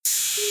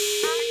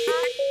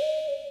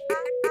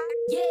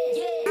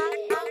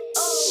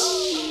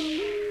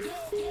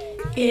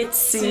It's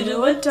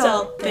Pseudo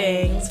Adult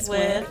Things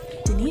with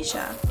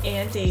Denisha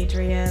and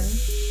Adrian.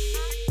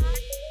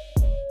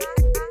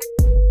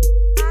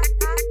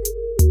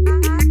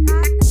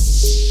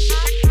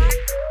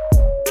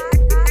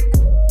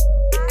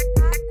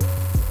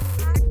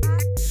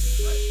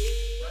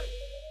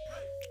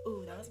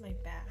 Ooh, that was my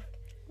back.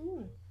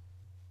 Ooh.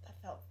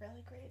 That felt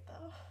really great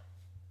though.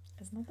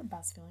 Isn't that the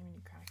best feeling when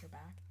you crack your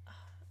back?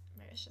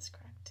 My wrist just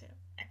cracked too.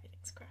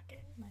 Everything's cracking.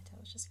 My toe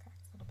was just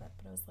cracked a little bit,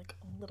 but it was like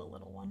a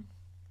little one.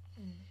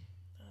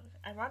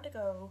 I wanted to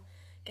go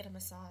get a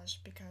massage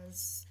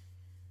because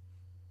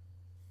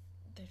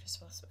they're just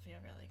supposed to feel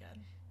really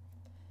good.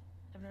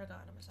 I've never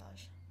gotten a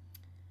massage.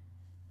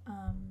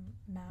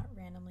 Matt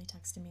randomly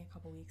texted me a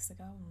couple weeks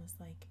ago and was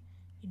like,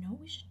 you know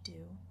what we should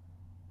do?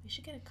 We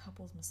should get a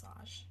couples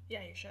massage.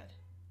 Yeah, you should.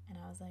 And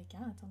I was like,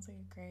 yeah, that sounds like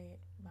a great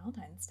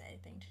Valentine's Day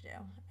thing to do.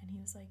 And he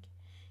was like,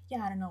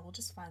 yeah, I don't know, we'll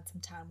just find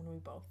some time when we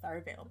both are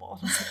available.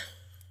 And I was like,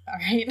 all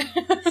right.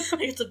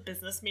 Like it's a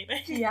business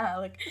meeting. Yeah,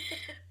 like,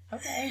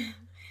 okay.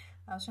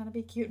 I was trying to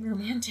be cute and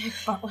romantic,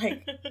 but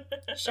like,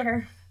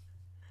 sure.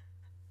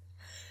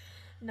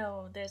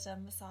 No, there's a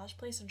massage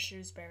place in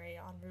Shrewsbury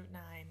on Route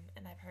 9,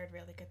 and I've heard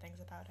really good things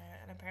about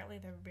it, and apparently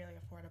they're really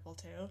affordable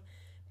too.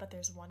 But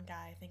there's one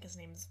guy, I think his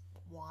name's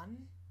Juan,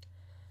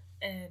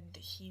 and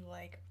he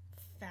like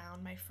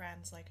found my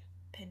friend's like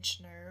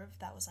pinched nerve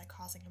that was like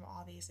causing him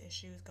all these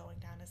issues going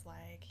down his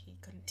leg. He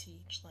couldn't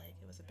teach, like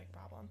it was a big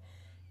problem.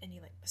 And he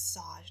like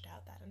massaged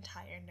out that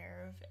entire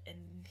nerve,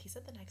 and he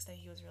said the next day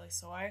he was really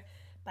sore,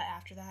 but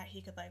after that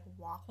he could like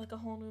walk like a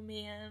whole new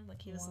man,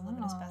 like he was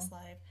living his best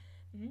life.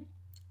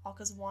 All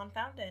because Juan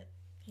found it.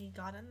 He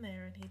got in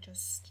there and he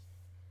just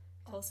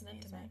close and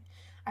intimate.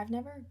 I've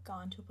never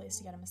gone to a place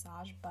to get a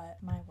massage, but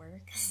my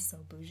work is so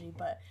bougie,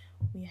 but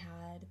we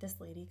had this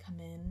lady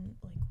come in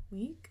like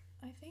week,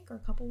 I think, or a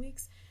couple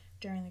weeks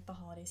during like the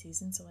holiday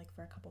season, so like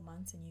for a couple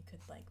months, and you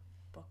could like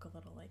book a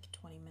little like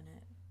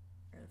 20-minute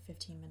or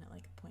 15-minute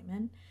like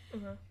appointment.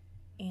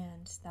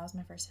 And that was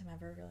my first time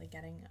ever really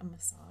getting a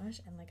massage,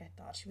 and like I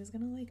thought she was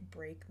gonna like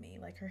break me.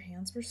 Like her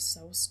hands were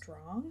so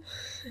strong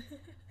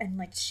and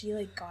like she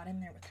like got in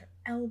there with her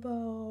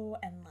elbow,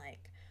 and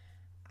like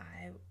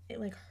it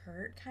like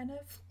hurt kind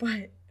of,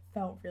 but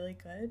felt really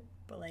good.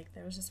 But like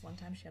there was just one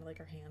time she had like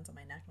her hands on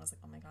my neck, and I was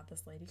like, oh my god,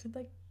 this lady could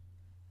like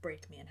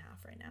break me in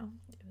half right now.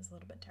 It was a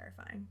little bit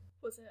terrifying.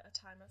 Was it a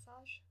Thai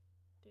massage?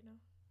 Do you know?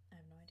 I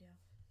have no idea.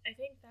 I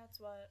think that's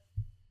what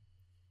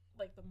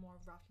like the more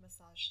rough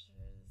massages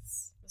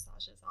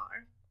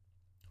are,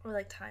 or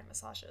like Thai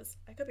massages.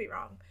 I could be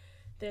wrong.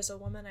 There's a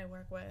woman I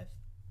work with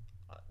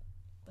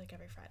like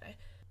every Friday,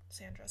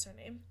 Sandra's her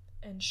name,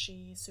 and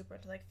she's super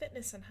into like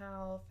fitness and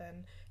health,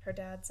 and her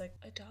dad's like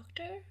a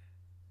doctor.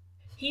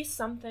 He's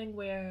something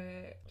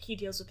where he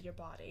deals with your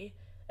body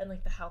and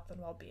like the health and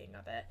well-being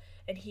of it,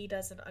 and he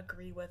doesn't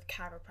agree with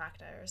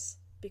chiropractors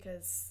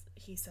because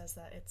he says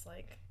that it's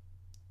like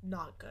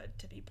not good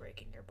to be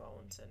breaking your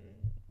bones and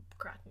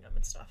cracking them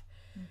and stuff.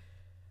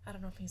 I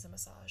don't know if he's a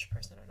massage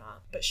person or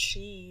not, but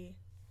she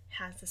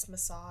has this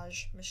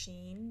massage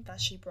machine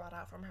that she brought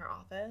out from her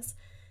office,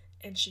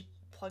 and she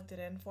plugged it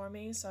in for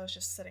me, so I was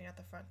just sitting at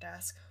the front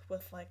desk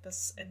with like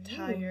this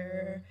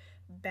entire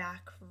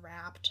back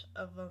wrapped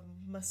of a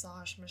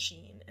massage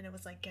machine, and it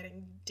was like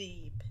getting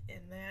deep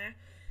in there,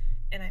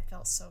 and I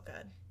felt so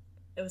good.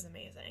 It was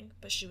amazing.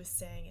 But she was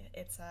saying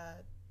it's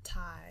a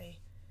Thai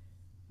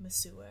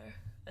masseur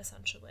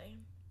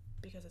essentially,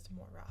 because it's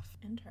more rough.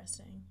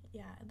 Interesting.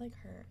 Yeah, it like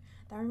hurt.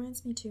 That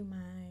reminds me too,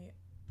 my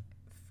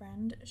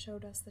friend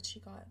showed us that she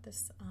got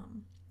this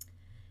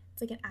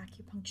it's like an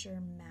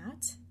acupuncture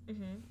mat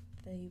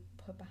that you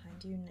put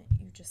behind you, and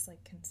you just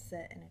like can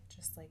sit, and it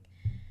just like,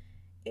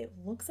 it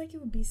looks like it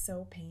would be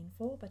so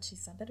painful, but she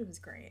said that it was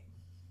great.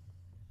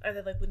 Are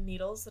they like with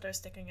needles that are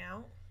sticking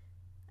out?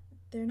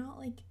 They're not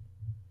like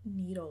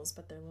needles,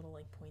 but they're little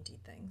like pointy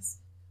things.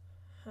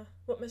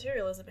 What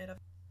material is it made of?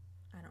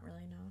 I don't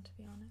really know, to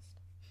be honest.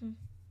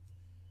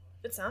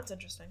 It sounds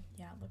interesting.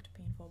 Yeah, it looked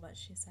painful, but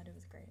she said it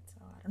was great,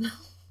 so I don't know.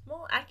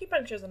 Well,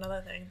 acupuncture is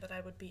another thing that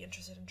I would be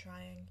interested in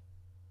trying.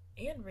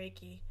 And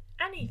Reiki.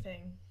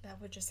 Anything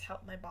that would just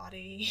help my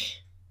body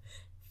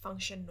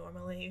function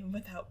normally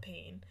without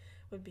pain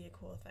would be a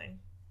cool thing.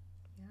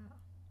 Yeah.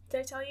 Did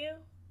I tell you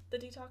the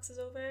detox is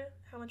over?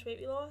 How much weight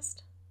we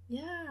lost?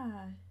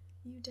 Yeah,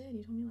 you did.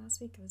 You told me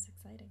last week. It was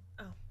exciting.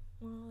 Oh,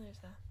 well, there's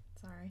that.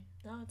 Sorry.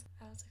 No,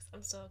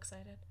 I'm still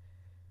excited.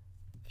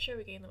 I'm sure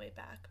we gained the weight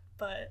back,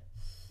 but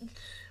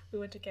we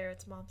went to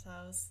Garrett's mom's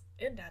house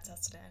and dad's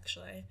house today,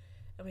 actually,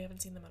 and we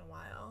haven't seen them in a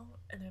while,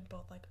 and they're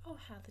both like, oh,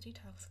 how'd the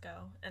detox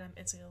go? And I'm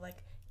instantly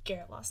like,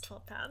 Garrett lost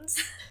 12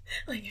 pounds.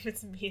 Like, if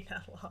it's me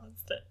that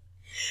lost it.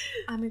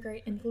 I'm a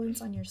great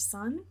influence on your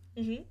son.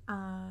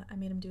 I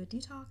made him do a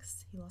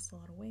detox. He lost a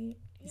lot of weight.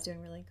 He's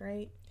doing really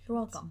great. You're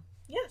welcome.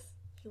 Yes,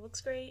 he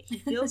looks great. He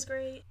feels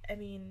great. I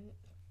mean,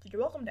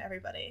 you're welcome to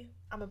everybody.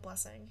 I'm a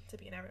blessing to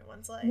be in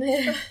everyone's life.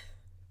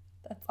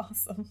 That's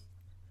awesome.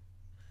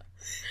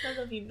 I don't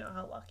know if you know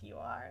how lucky you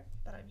are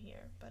that I'm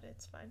here, but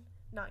it's fine.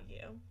 Not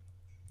you.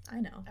 I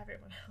know.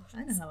 everyone else.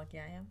 I know how lucky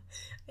I am.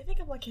 I think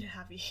I'm lucky to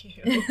have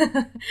you.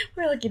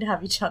 We're lucky to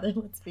have each other,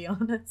 let's be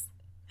honest.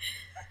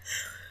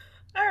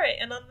 All right,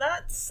 and on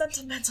that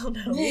sentimental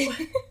note,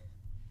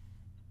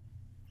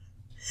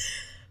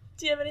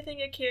 do you have anything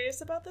you're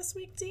curious about this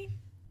week, Dee?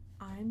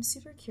 I'm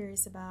super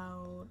curious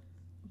about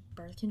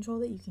birth control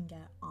that you can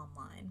get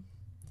online.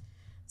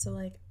 So,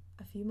 like,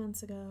 a few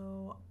months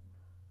ago,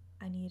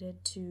 I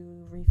needed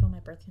to refill my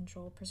birth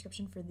control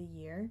prescription for the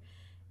year,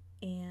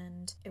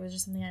 and it was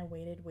just something I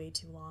waited way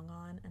too long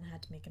on, and I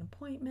had to make an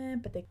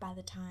appointment, but by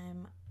the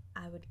time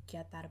I would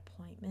get that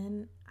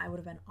appointment, I would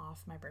have been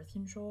off my birth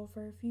control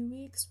for a few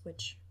weeks,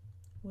 which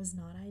was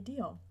not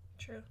ideal.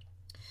 True.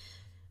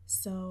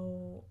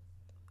 So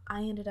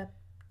I ended up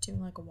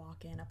doing like a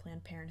walk-in at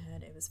Planned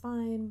Parenthood. It was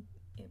fine.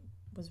 It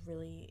was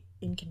really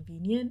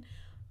inconvenient,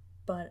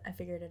 but I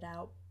figured it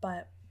out.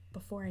 But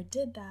before I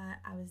did that,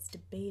 I was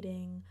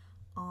debating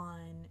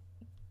on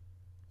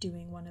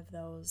doing one of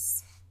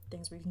those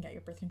things where you can get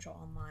your birth control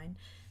online.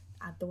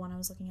 The one I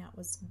was looking at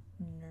was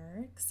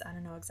Nurx. I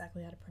don't know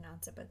exactly how to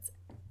pronounce it, but it's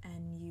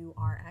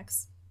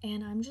Nurx.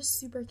 And I'm just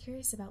super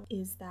curious about,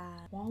 is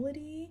that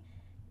quality?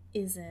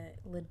 Is it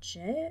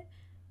legit?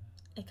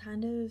 It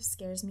kind of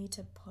scares me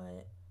to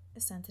put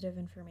sensitive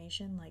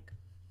information like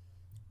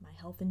my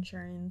health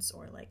insurance,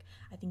 or like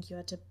I think you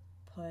had to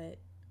put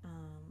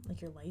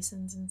like your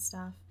license and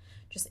stuff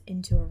just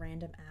into a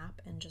random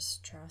app and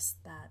just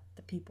trust that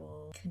the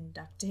people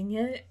conducting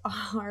it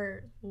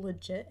are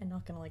legit and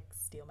not gonna like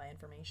steal my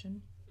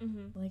information.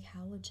 Mm-hmm. Like,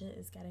 how legit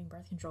is getting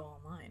birth control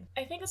online?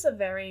 I think it's a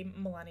very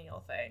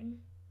millennial thing.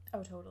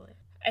 Oh, totally.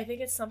 I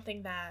think it's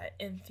something that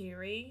in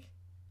theory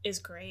is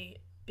great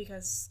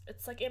because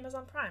it's like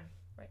Amazon Prime,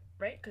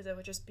 right? Because it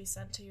would just be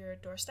sent to your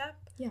doorstep.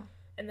 Yeah.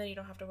 And then you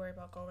don't have to worry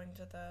about going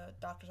to the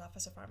doctor's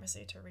office or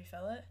pharmacy to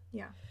refill it.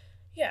 Yeah.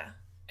 Yeah.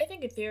 I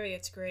think in theory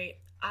it's great.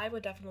 I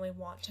would definitely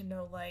want to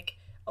know like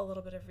a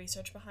little bit of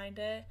research behind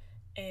it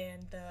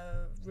and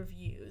the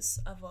reviews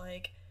of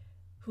like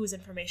whose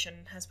information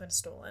has been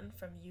stolen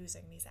from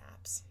using these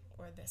apps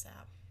or this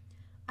app.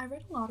 I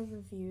read a lot of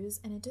reviews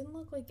and it didn't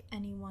look like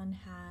anyone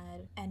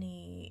had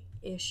any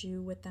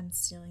issue with them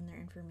stealing their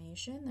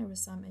information. There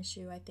was some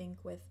issue, I think,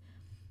 with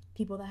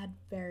people that had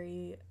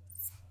very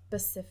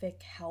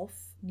specific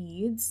health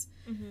needs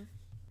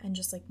and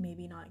just like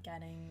maybe not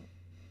getting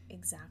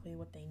exactly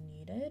what they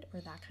needed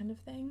or that kind of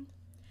thing.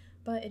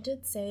 But it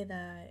did say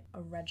that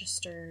a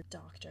registered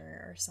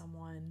doctor or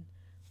someone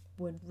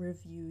would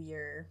review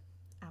your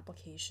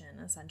application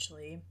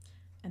essentially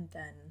and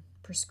then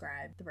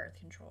prescribe the birth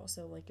control.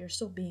 So like you're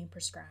still being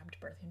prescribed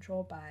birth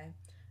control by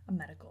a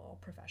medical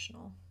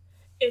professional.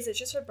 Is it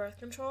just for birth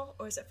control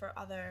or is it for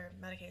other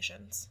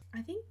medications?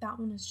 I think that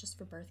one is just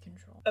for birth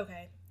control.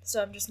 Okay, so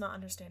I'm just not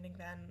understanding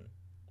then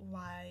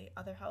why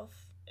other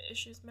health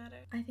issues matter.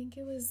 I think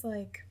it was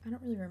like, I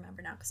don't really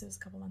remember now because it was a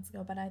couple months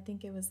ago, but I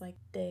think it was like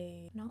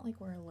they not like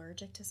were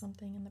allergic to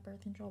something in the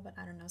birth control, but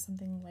I don't know,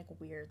 something like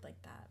weird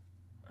like that.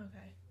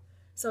 Okay.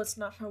 So it's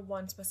not for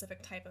one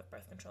specific type of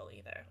birth control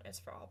either. It's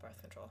for all birth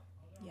control.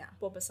 Yeah.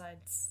 Well,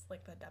 besides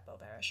like the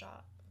Depo-Provera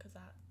shot, because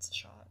that's a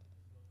shot.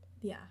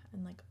 Yeah,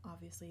 and like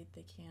obviously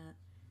they can't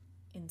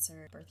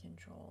insert birth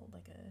control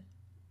like an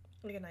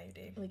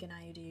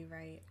IUD,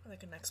 right? Or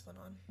like an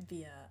Nexplanon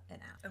via an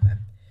app. Okay.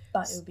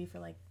 But it would be for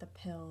like the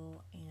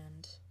pill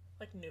and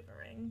like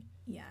NuvaRing.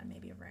 Yeah,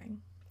 maybe a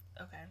ring.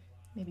 Okay.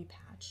 Maybe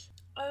patch.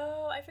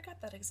 Oh, I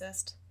forgot that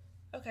exists.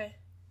 Okay.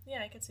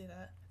 Yeah, I could see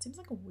that. It seems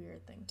like a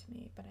weird thing to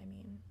me, but I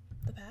mean...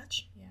 The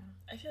patch? Yeah.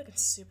 I feel like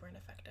it's super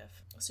ineffective.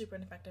 Super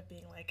ineffective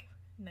being like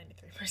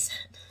 93%.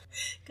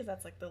 Because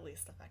that's like the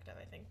least effective,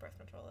 I think, birth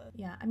control is.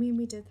 Yeah, I mean,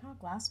 we did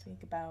talk last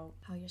week about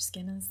how your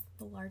skin is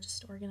the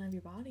largest organ of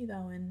your body,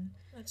 though, and...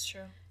 That's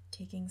true.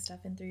 Taking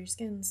stuff in through your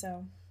skin,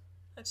 so...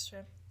 That's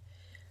true.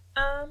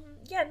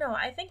 Yeah, no,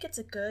 I think it's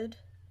a good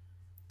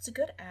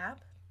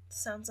app.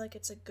 Sounds like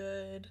it's a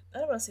good, I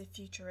don't want to say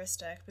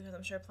futuristic, because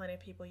I'm sure plenty of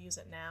people use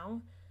it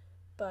now,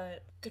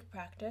 but good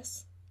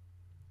practice.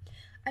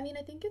 I mean,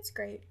 I think it's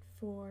great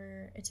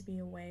for it to be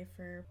a way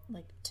for,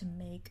 like, to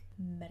make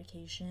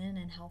medication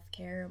and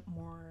healthcare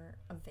more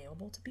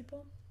available to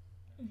people.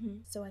 Mm-hmm.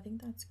 So I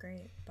think that's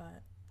great,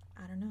 but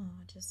I don't know,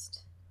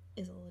 just,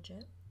 is it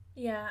legit?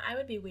 Yeah, I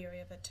would be weary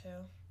of it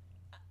too.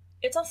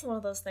 It's also one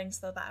of those things,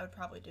 though, that I would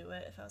probably do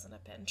it if I was in a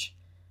pinch.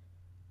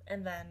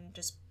 And then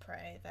just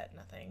pray that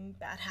nothing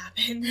bad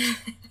happened.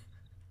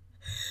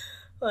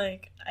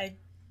 Like, I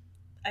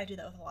do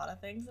that with a lot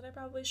of things that I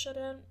probably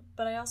shouldn't.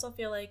 But I also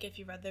feel like if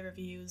you read the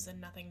reviews and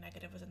nothing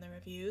negative was in the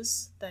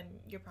reviews, then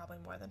you're probably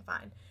more than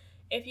fine.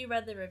 If you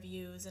read the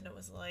reviews and it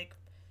was like,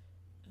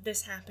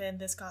 this happened,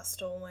 this got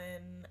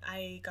stolen,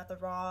 I got the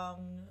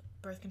wrong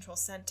birth control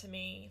sent to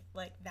me,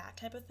 like that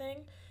type of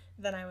thing,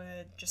 then I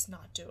would just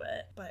not do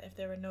it. But if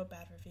there were no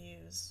bad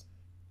reviews,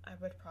 I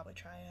would probably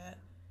try it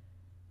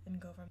and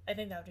go from. I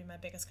think that would be my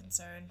biggest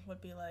concern,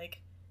 would be like,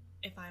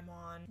 if I'm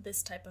on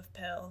this type of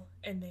pill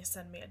and they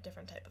send me a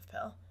different type of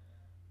pill.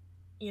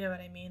 You know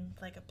what I mean?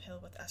 Like a pill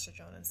with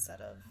estrogen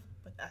instead of,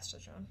 with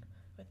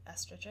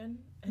estrogen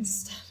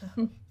instead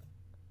of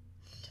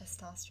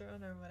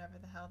testosterone or whatever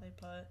the hell they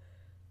put.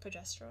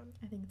 Progesterone?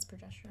 I think it's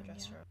progesterone.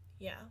 Progesterone.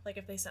 Yeah, like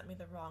if they sent me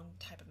the wrong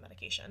type of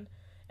medication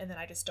and then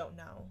I just don't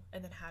know,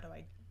 and then how do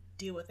I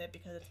deal with it,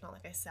 because it's not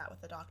like I sat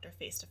with the doctor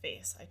face to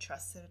face. I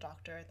trusted a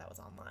doctor that was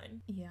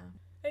online. Yeah.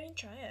 I mean,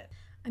 try it.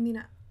 I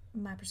mean,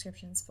 my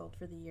prescription's filled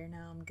for the year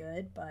now. I'm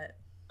good, but...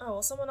 Oh,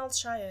 well, someone else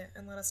try it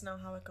and let us know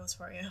how it goes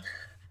for you.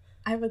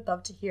 I would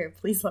love to hear.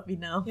 Please let me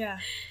know. Yeah.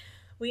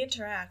 We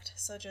interact,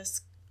 so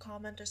just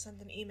comment or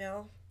send an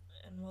email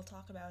and we'll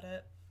talk about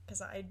it,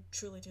 because I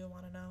truly do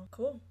want to know.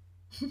 Cool.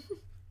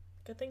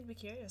 Good thing to be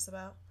curious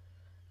about.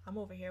 I'm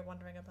over here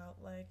wondering about,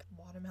 like,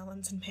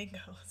 watermelons and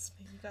mangoes.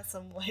 Maybe you got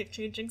some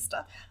life-changing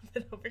stuff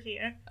happening over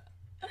here.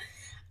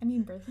 I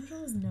mean, birth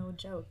control is no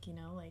joke, you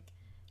know? Like,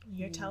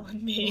 you're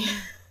telling me.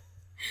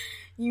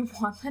 You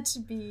want that to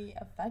be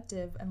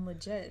effective and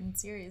legit and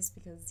serious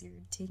because you're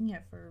taking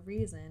it for a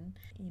reason,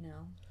 you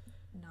know?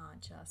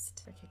 Not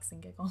just for kicks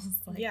and giggles.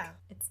 Like, yeah.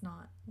 It's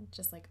not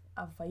just like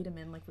a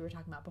vitamin like we were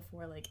talking about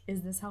before. Like,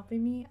 is this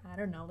helping me? I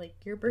don't know. Like,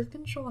 your birth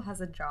control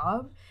has a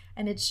job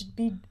and it should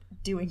be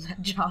doing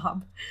that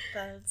job.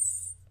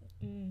 That's...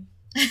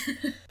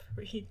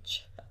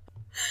 Preach.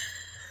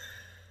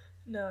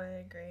 No,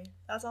 I agree.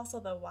 That's also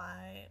the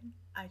why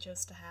I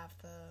chose to have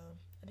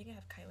I think I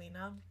have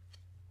Kyleena.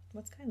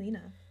 What's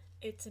Kyleena?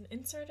 It's an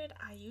inserted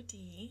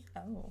IUD.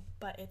 Oh.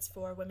 But it's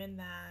for women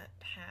that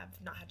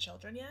have not had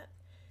children yet.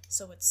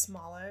 So it's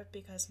smaller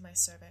because my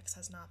cervix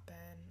has not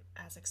been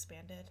as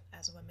expanded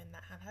as women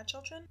that have had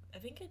children. I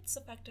think it's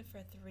effective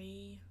for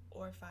 3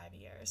 or 5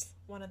 years.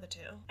 One of the two.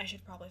 I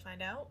should probably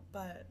find out,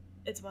 but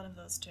it's one of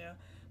those two.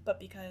 But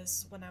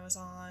because when I was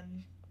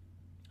on,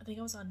 I think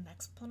I was on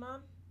Nexplanon.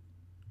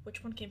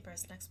 Which one came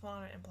first,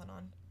 Nexplanon or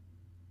Implanon?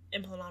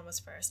 Implanon was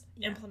first.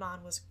 Yeah.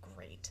 Implanon was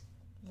great.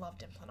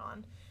 Loved Implanon.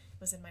 It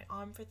was in my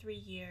arm for 3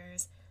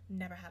 years.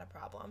 Never had a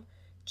problem.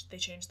 They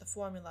changed the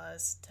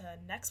formulas to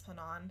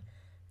Nexplanon,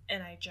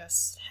 and I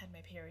just had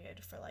my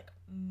period for like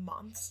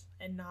months,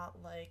 and not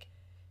like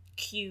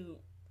cute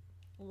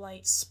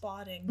light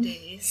spotting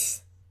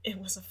days. It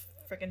was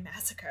a freaking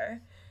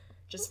massacre.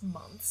 Just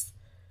months.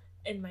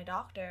 And my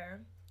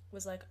doctor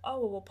was like, oh,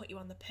 well, we'll put you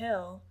on the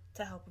pill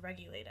to help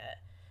regulate it.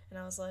 And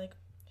I was like,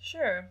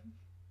 sure,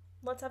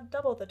 let's have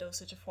double the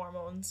dosage of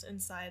hormones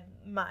inside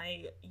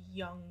my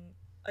young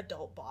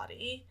adult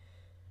body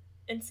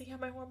and see how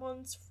my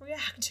hormones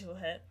react to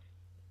it.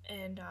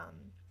 And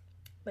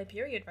my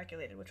period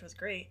regulated, which was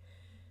great,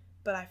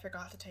 but I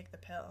forgot to take the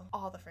pill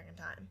all the friggin'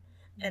 time.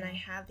 And I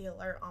had the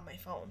alert on my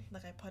phone.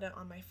 Like, I put it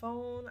on my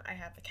phone, I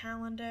had the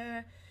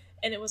calendar,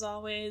 and it was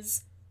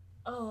always,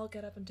 oh, I'll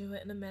get up and do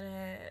it in a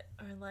minute,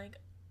 or like,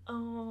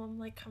 oh, I'm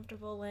like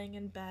comfortable laying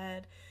in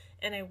bed.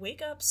 And I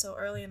wake up so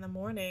early in the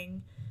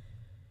morning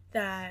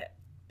that,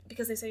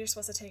 because they say you're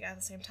supposed to take it at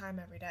the same time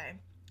every day.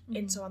 Mm-hmm.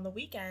 And so on the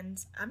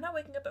weekends, I'm not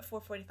waking up at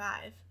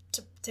 4:45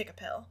 to take a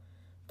pill.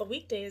 But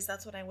weekdays,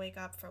 that's when I wake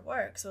up for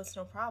work, so it's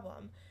no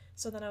problem.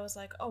 So then I was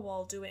like, oh, well,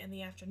 I'll do it in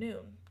the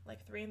afternoon.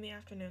 Like, 3 in the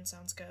afternoon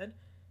sounds good.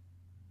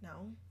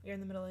 No, you're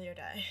in the middle of your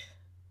day.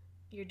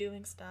 You're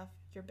doing stuff,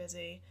 you're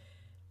busy.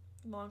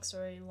 Long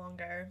story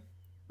longer,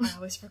 I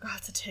always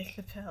forgot to take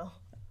the pill.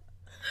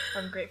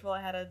 I'm grateful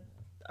I had a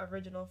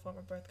original form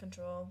of birth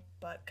control,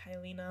 but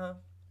Kyleena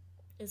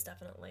is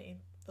definitely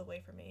the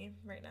way for me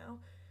right now.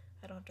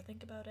 I don't have to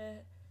think about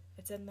it.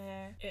 It's in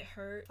there. It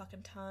hurt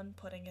fucking ton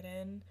putting it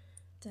in.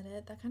 Did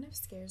it? That kind of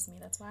scares me.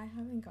 That's why I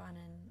haven't gotten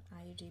an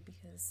IUD,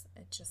 because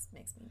it just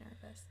makes me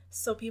nervous.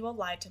 So people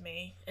lied to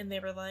me and they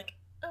were like,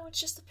 oh, it's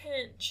just a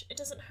pinch. It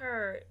doesn't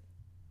hurt.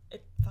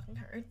 It fucking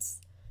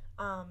hurts.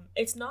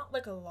 It's not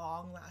like a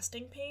long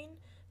lasting pain,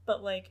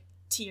 but like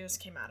tears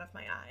came out of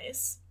my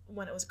eyes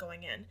when it was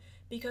going in,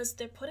 because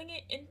they're putting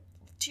it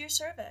into your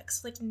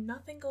cervix. Like,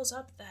 nothing goes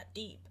up that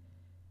deep.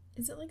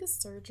 Is it like a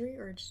surgery,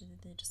 or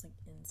did they just like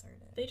insert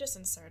it? They just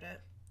insert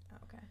it. Oh,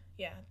 okay.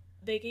 Yeah.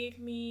 They gave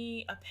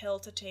me a pill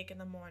to take in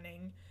the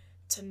morning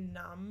to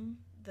numb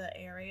the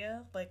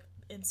area, like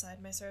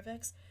inside my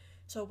cervix,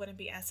 so it wouldn't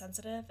be as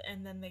sensitive,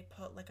 and then they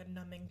put like a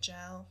numbing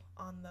gel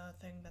on the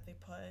thing that they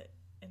put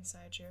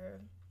inside your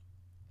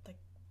like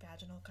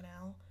vaginal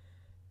canal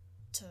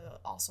to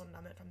also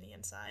numb it from the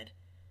inside.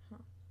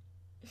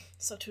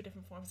 So 2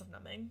 different forms of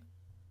numbing,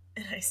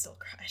 and I still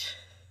cried.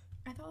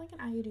 I thought like an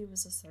IUD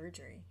was a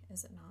surgery.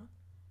 Is it not?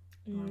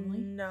 Normally?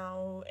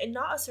 No, and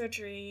not a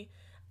surgery,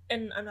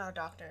 and I'm not a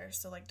doctor,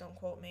 so like don't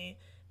quote me,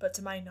 but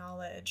to my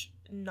knowledge,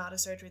 not a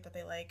surgery that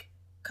they like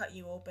cut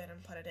you open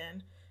and put it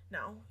in.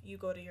 No, you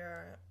go to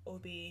your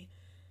OB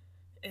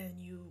and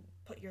you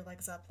put your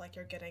legs up like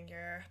you're getting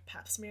your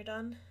pap smear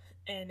done,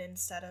 and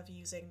instead of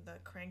using the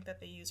crank that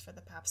they use for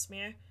the pap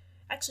smear,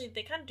 actually,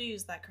 they kind of do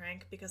use that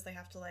crank because they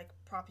have to, like,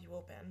 prop you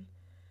open.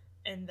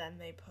 And then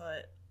they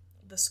put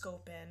the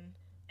scope in.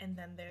 And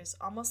then there's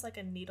almost like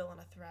a needle and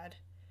a thread.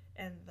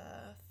 And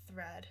the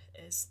thread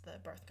is the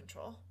birth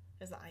control,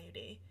 is the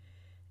IUD.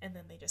 And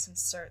then they just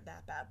insert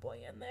that bad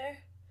boy in there.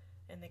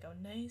 And they go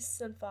nice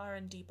and far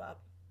and deep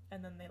up.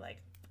 And then they, like,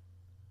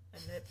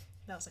 and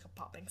that was like a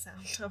popping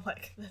sound of,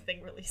 like, the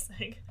thing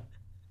releasing.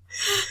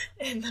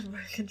 And the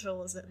birth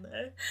control is in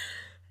there.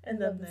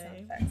 And then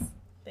they...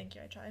 Thank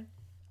you, I tried.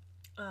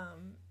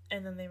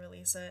 And then they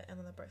release it, and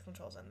then the birth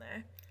control's in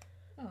there.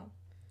 Oh.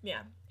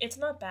 Yeah, it's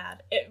not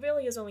bad. It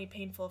really is only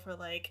painful for,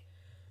 like,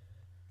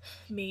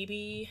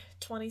 maybe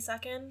 20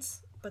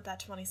 seconds, but that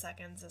 20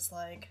 seconds is,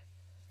 like...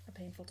 a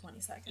painful 20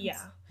 seconds.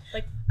 Yeah.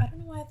 Like, I don't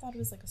know why I thought it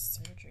was, like, a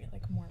surgery,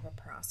 like, more of a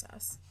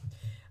process.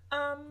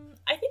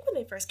 I think when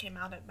they first came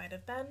out, it might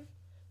have been.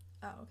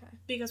 Oh, okay.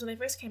 Because when they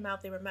first came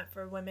out, they were meant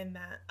for women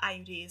that...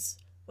 IUDs,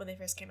 when they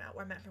first came out,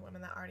 were meant for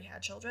women that already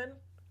had children.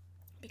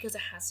 Because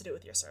it has to do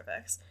with your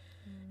cervix.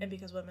 And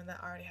because women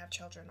that already have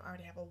children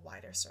already have a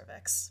wider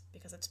cervix.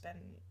 Because it's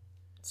been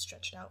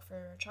stretched out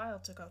for a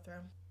child to go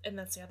through. And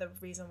that's the other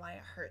reason why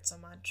it hurts so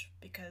much.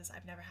 Because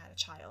I've never had a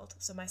child.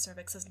 So my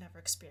cervix has never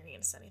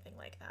experienced anything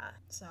like that.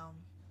 So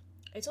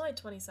it's only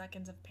 20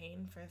 seconds of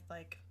pain for,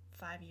 like...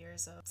 5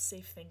 years of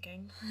safe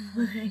thinking.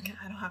 Like,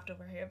 I don't have to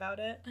worry about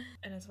it.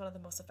 And it's one of the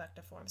most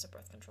effective forms of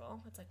birth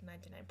control. It's like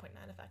 99.9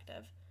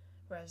 effective.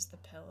 Whereas the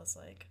pill is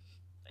like,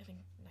 I think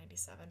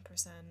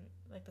 97%,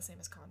 like the same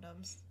as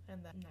condoms.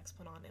 And then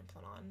Nexplanon,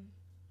 Implanon,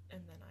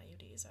 and then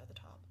IUDs are the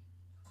top.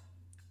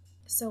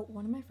 So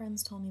one of my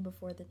friends told me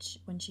before that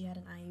when she had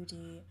an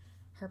IUD,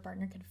 her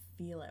partner could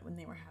feel it when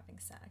they were having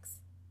sex.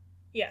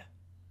 Yeah.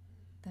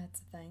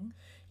 That's a thing?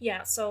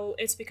 Yeah, so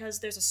it's because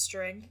there's a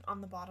string on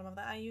the bottom of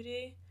the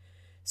IUD.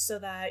 So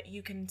that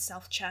you can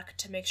self-check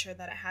to make sure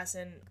that it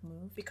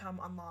hasn't become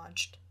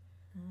unlodged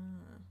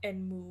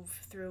and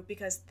move through,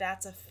 because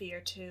that's a fear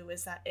too,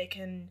 is that it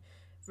can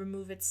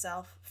remove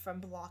itself from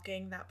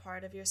blocking that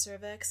part of your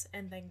cervix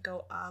and then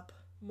go up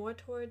more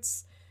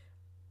towards...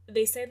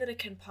 They say that it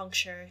can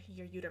puncture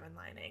your uterine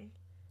lining.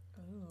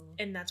 Ooh.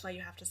 And that's why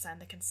you have to sign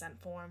the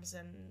consent forms,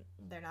 and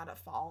they're not at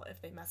fault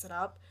if they mess it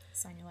up.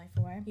 Sign your life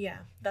away? Yeah.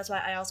 That's why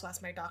I also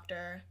asked my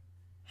doctor...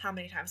 how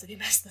many times have you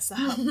messed this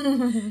up?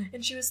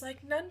 And she was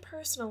like, none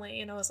personally.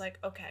 And I was like,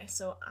 okay,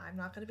 so I'm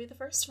not going to be the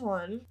first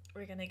one.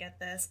 We're going to get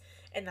this.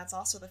 And that's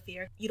also the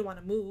fear. You don't want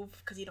to move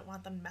because you don't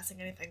want them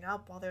messing anything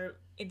up while they're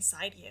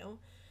inside you.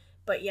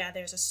 But yeah,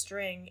 there's a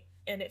string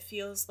and it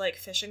feels like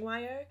fishing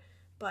wire.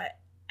 But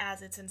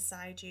as it's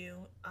inside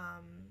you,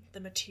 the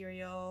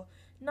material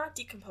not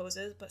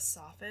decomposes, but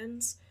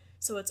softens.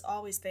 So it's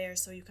always there,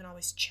 so you can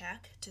always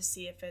check to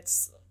see if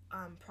it's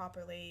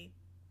properly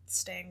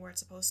staying where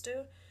it's supposed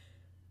to.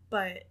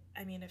 But,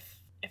 I mean,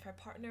 if her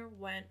partner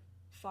went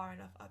far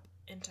enough up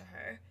into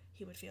her,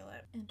 he would feel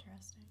it.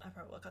 Interesting. I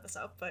probably will cut this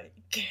out, but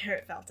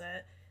Garrett felt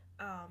it.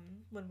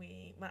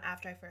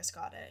 After I first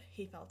got it,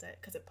 he felt it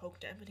because it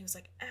poked him. And he was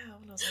like, ow.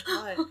 And I was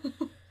like, what?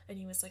 And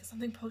he was like,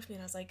 something poked me.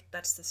 And I was like,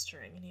 that's the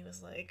string. And he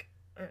was like,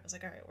 I was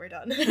like, all right, we're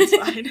done. It's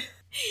fine.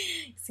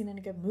 Seen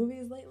any good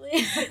movies lately?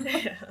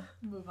 Yeah.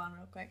 Move on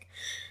real quick.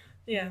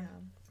 Yeah.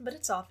 But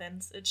it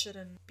softens. It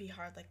shouldn't be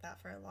hard like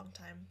that for a long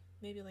time.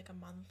 Maybe like a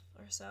month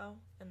or so,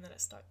 and then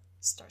it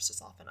starts to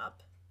soften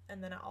up.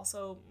 And then it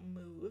also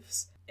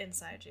moves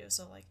inside you.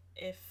 So like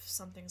if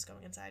something's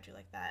going inside you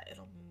like that,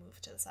 it'll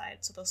move to the side.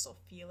 So they'll still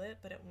feel it,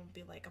 but it won't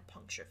be like a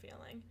puncture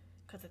feeling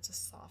because it's a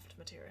soft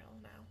material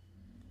now.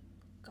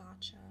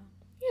 Gotcha.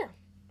 Yeah.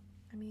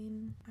 I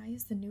mean, I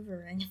use the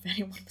NuvaRing if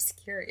anyone was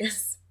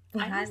curious.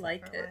 But I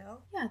like it.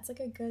 Yeah, it's like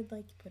a good,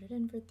 like, you put it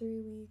in for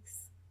 3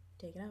 weeks,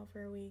 take it out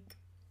for a week,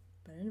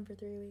 put it in for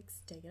 3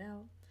 weeks, take it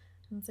out.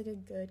 And it's like a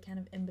good kind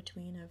of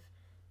in-between of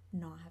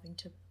not having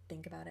to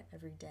think about it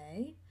every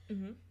day.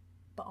 Mm-hmm.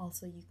 But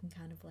also you can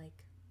kind of,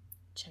 like,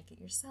 check it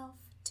yourself,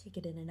 take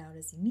it in and out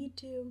as you need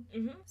to.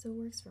 Mm-hmm. So it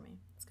works for me.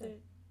 It's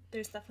good.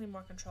 There's definitely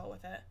more control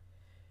with it.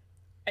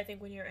 I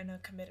think when you're in a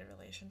committed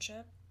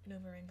relationship,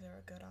 NuvaRings are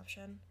a good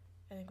option.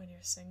 I think when you're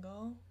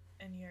single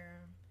and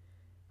you're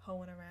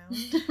hoeing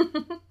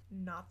around,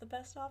 not the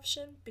best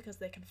option because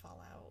they can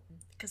fall out.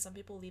 Because some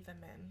people leave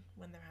them in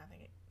when they're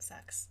having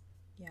sex.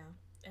 Yeah.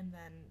 And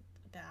then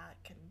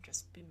that can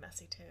just be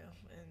messy too.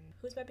 And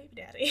who's my baby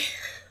daddy?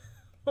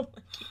 Like,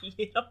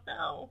 you don't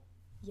know.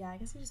 Yeah, I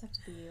guess you just have to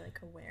be, like,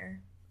 aware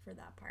for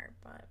that part,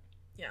 but...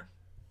 Yeah.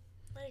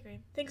 I agree.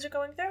 Things are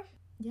going through?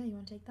 Yeah, you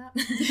want to take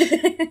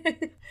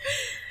that?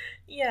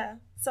 Yeah.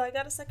 So I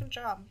got a second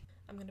job.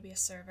 I'm going to be a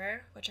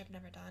server, which I've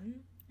never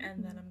done.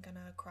 And then I'm going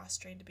to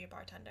cross-train to be a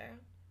bartender,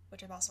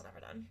 which I've also never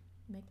done.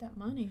 Make that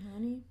money,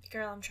 honey.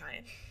 Girl, I'm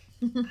trying.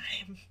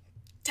 I'm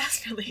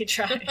desperately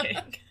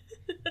trying.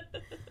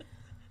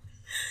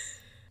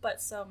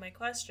 But so my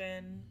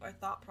question or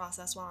thought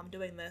process while I'm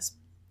doing this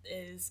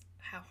is,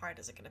 how hard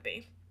is it going to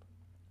be?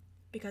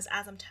 Because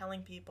as I'm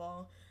telling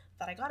people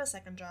that I got a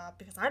second job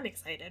because I'm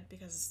excited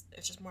because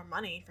it's just more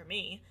money for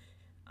me,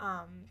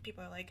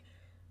 people are like,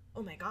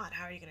 oh my God,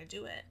 how are you going to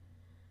do it?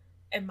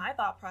 And my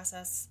thought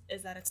process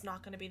is that it's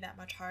not going to be that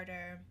much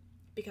harder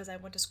because I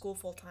went to school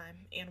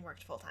full-time and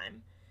worked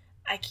full-time.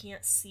 I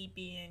can't see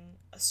being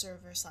a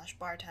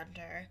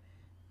server/bartender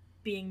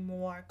being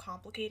more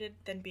complicated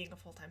than being a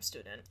full-time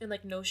student. And,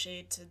 like, no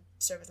shade to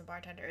servers and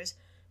bartenders,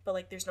 but,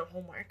 like, there's no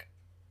homework.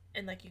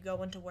 And, like, you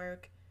go into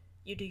work,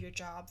 you do your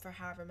job for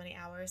however many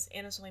hours,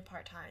 and it's only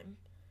part-time.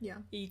 Yeah.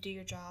 You do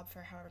your job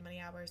for however many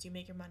hours, you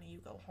make your money, you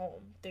go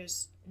home.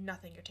 There's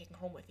nothing you're taking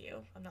home with you.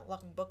 I'm not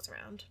lugging books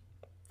around.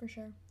 For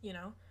sure. You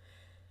know?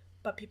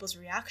 But people's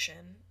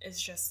reaction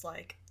is just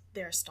like,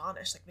 they're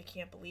astonished. Like, they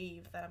can't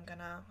believe that I'm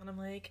gonna. And I'm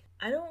like,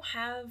 I don't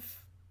have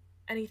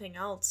anything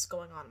else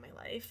going on in my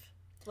life.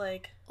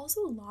 Like,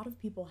 also, a lot of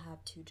people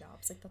have 2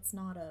 jobs. Like, that's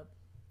not a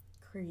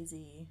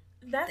crazy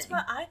that's thing.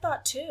 what I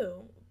thought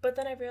too. But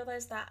then I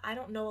realized that I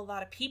don't know a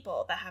lot of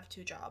people that have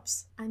 2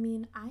 jobs. I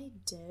mean, I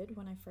did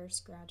when I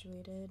first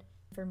graduated.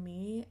 For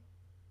me,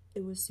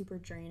 it was super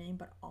draining,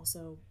 but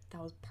also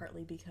that was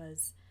partly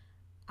because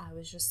I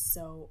was just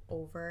so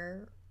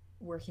over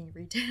working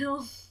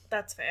retail.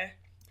 That's fair.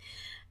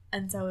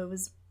 And so it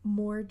was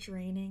more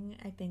draining,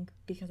 I think,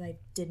 because I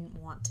didn't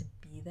want to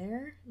be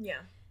there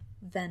Yeah.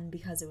 than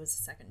because it was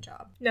a second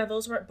job. Now,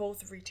 those weren't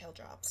both retail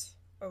jobs,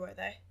 or were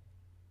they?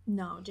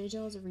 No,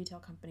 JJL is a retail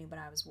company, but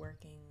I was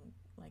working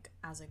like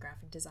as a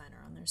graphic designer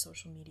on their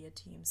social media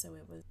team, so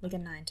it was like a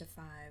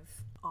 9-to-5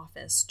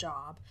 office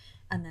job,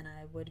 and then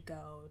I would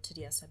go to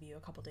DSW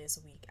a couple days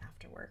a week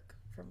after work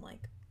from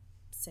like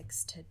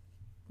 6 to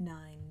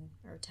 9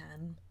 or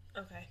 10.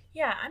 Okay.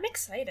 Yeah, I'm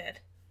excited.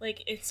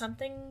 Like, it's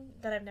something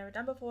that I've never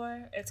done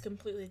before. It's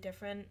completely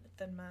different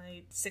than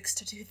my 6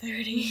 to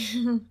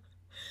 2:30.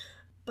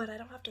 But I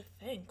don't have to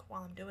think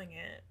while I'm doing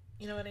it.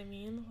 You know what I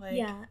mean? Like,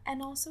 yeah,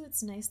 and also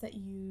it's nice that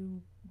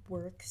you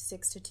work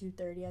 6 to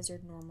 2:30 as your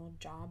normal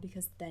job,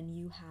 because then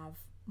you have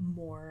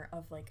more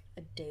of like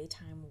a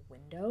daytime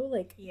window.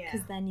 Like, Yeah.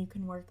 because then you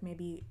can work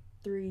maybe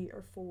 3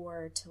 or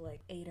 4 to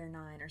like 8 or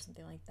 9 or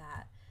something like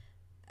that,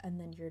 and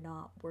then you're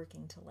not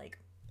working till like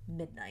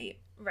midnight.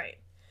 Right.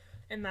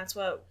 And that's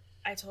what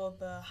I told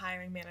the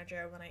hiring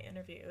manager when I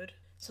interviewed.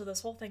 So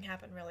this whole thing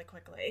happened really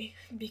quickly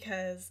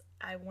because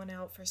I went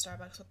out for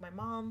Starbucks with my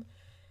mom,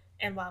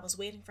 and while I was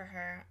waiting for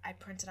her, I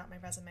printed out my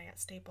resume at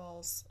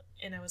Staples,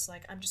 and I was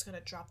like, I'm just going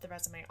to drop the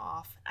resume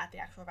off at the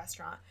actual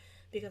restaurant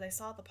because I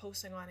saw the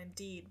posting on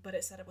Indeed, but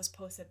it said it was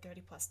posted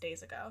 30 plus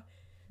days ago.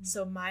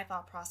 So my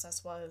thought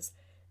process was,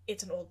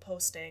 it's an old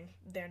posting.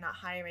 They're not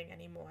hiring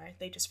anymore.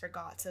 They just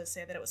forgot to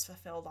say that it was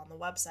fulfilled on the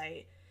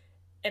website.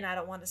 And I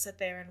don't want to sit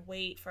there and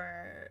wait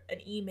for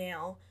an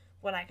email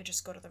when I could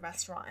just go to the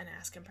restaurant and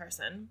ask in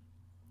person.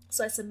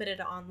 So I submitted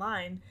it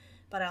online,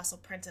 but I also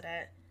printed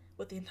it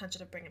with the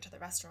intention of bringing it to the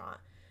restaurant.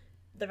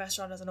 The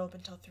restaurant doesn't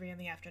open till 3 in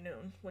the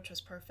afternoon, which was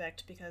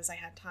perfect because I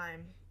had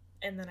time.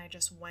 And then I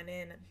just went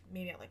in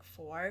maybe at like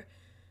 4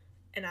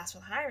 and asked for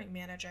the hiring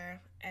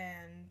manager,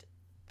 and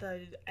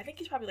I think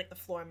he's probably like the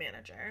floor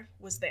manager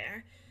was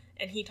there,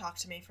 and he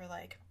talked to me for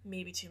like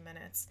maybe 2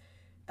 minutes,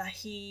 that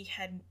he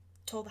had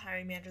told the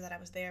hiring manager that I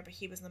was there, but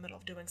he was in the middle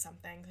of doing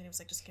something, and he was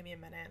like, just give me a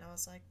minute. And I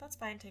was like, that's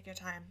fine, take your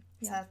time.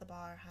 Yeah. Sat at the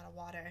bar, had a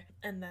water,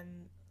 and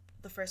then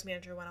the first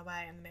manager went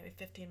away, and maybe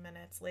 15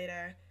 minutes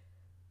later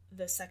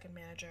the second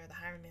manager, the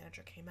hiring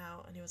manager, came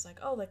out, and he was like,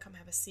 oh, like, come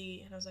have a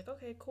seat. And I was like,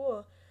 okay,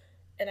 cool.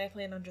 And I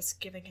planned on just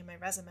giving him my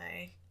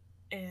resume,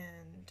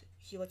 and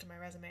he looked at my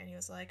resume and he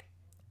was like,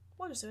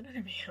 we'll just do an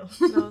interview.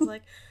 And I was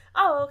like,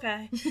 oh,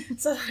 okay.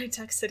 So then I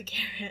texted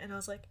Garrett and I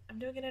was like, I'm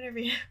doing an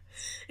interview.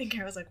 And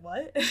Garrett was like,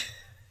 what?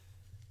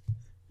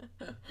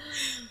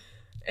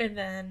 And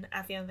then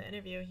at the end of the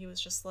interview, he was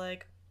just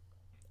like,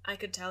 I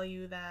could tell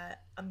you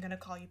that I'm going to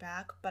call you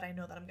back, but I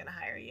know that I'm going to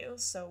hire you.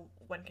 So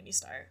when can you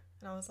start?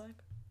 And I was like,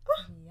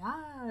 oh,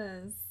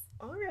 yes.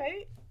 All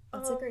right.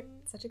 That's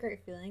such a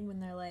great feeling when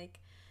they're like,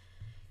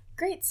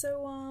 great,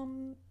 so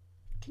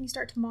can you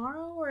start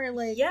tomorrow, or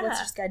like, yeah, what's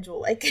your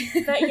schedule like?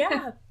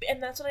 Yeah,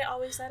 and that's what I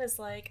always said is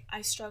like,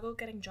 I struggle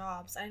getting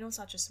jobs. I know it's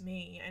not just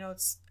me. I know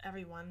it's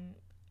everyone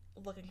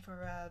looking for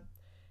a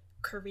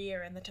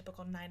career in the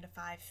typical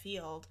 9-to-5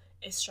 field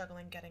is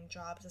struggling getting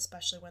jobs,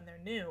 especially when they're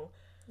new.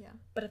 Yeah.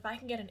 But if I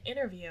can get an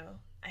interview,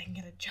 I can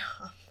get a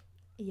job.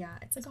 Yeah,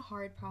 it's like a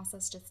hard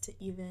process just to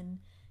even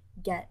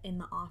get in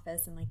the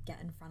office and like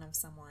get in front of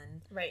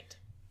someone. Right.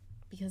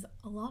 Because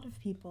a lot of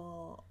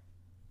people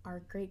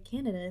are great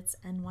candidates,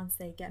 and once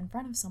they get in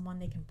front of someone,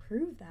 they can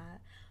prove that.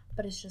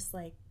 But it's just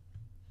like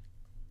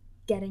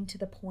getting to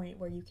the point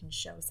where you can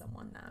show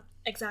someone that.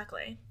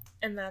 Exactly.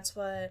 And that's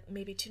what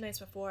maybe 2 nights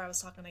before I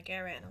was talking to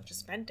Garrett and I was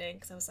just venting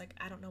because I was like,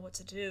 I don't know what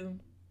to do.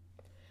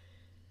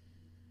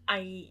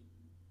 I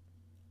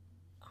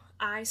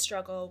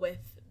struggle with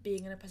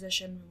being in a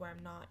position where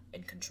I'm not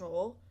in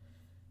control,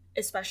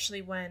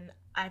 especially when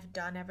I've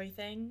done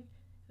everything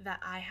that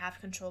I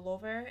have control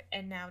over,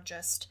 and now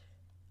just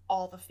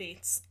all the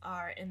fates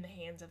are in the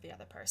hands of the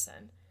other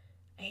person.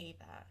 I hate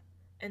that.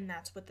 And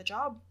that's what the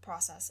job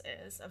process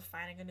is, of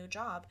finding a new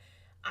job.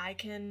 I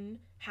can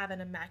have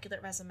an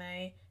immaculate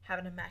resume, have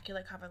an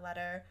immaculate cover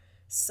letter,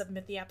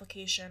 submit the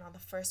application on the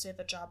first day of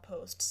the job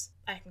posts.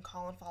 I can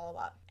call and follow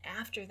up.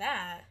 After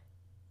that,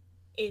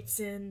 it's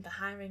in the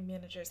hiring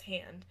manager's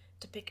hand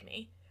to pick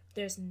me.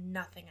 There's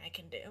nothing I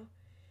can do.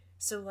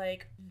 So,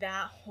 like,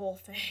 that whole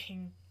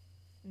thing,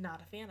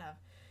 not a fan of.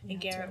 Yeah,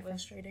 and Garrett really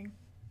was frustrating.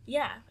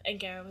 Yeah, and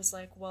Garrett was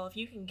like, well, if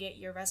you can get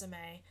your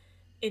resume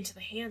into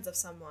the hands of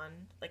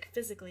someone, like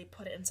physically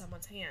put it in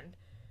someone's hand,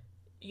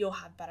 you'll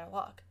have better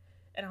luck.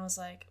 And I was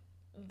like,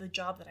 the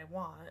job that I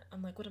want,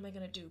 I'm like, what am I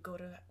going to do? Go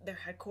to their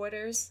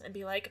headquarters and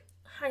be like,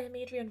 hi, I'm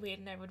Adrienne Wade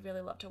and I would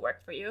really love to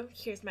work for you.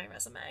 Here's my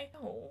resume.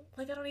 No,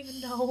 like, I don't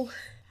even know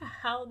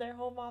how their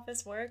home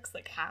office works,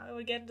 like, how I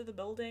would get into the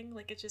building.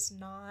 Like, it's just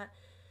not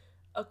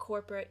a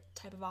corporate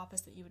type of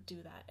office that you would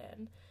do that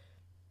in.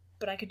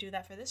 But I could do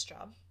that for this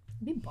job.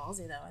 It'd be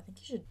ballsy, though. I think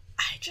you should.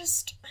 I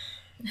just...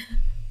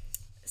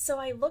 So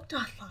I looked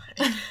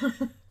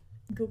online.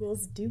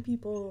 Google's, do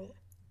people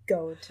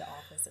go to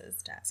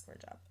offices to ask for a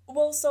job?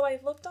 Well, so I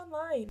looked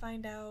online,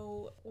 find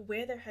out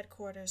where their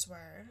headquarters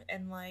were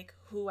and like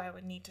who I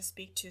would need to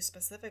speak to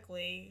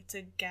specifically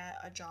to get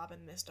a job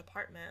in this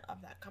department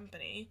of that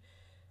company,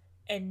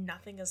 and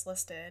nothing is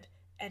listed.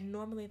 And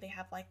normally they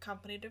have like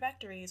company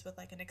directories with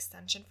like an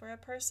extension for a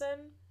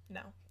person.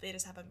 No, they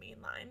just have a main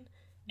line,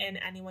 and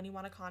anyone you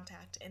want to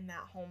contact in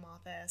that home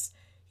office,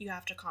 you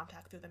have to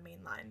contact through the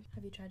main line.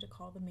 Have you tried to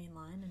call the main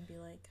line and be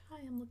like, hi,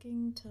 I'm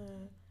looking to...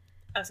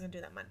 I was gonna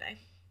do that Monday.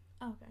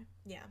 Oh, okay.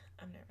 Yeah,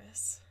 I'm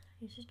nervous.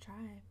 You should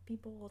try. Be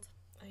bold.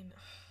 I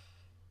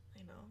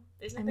know.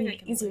 There's nothing I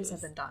can easier lose.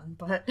 said than done,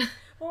 but...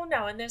 Well,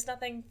 no, and there's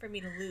nothing for me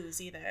to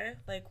lose either.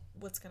 Like,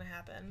 what's gonna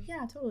happen?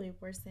 Yeah, totally.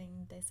 Worst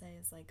thing they say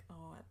is like,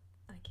 oh,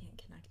 I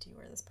can't connect you,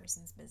 or this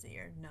person's busy,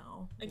 or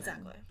no.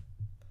 Exactly.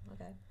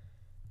 Okay.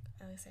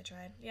 At least I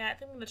tried. Yeah, I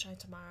think I'm gonna try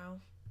tomorrow.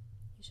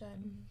 You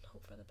should.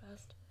 Hope for the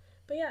best.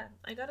 But yeah,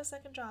 I got a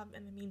second job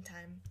in the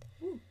meantime.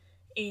 Ooh.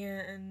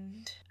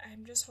 And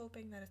I'm just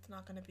hoping that it's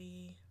not gonna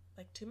be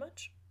like too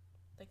much.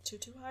 Like too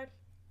hard.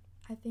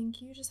 I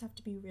think you just have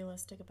to be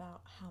realistic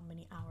about how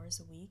many hours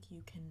a week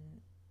you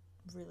can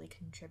really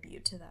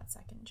contribute to that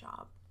second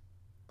job.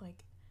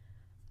 Like,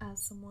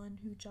 as someone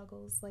who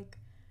juggles like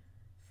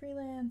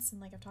freelance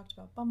and like I've talked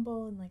about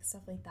Bumble and like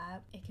stuff like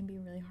that, it can be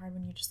really hard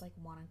when you just like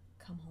want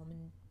to come home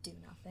and do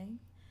nothing.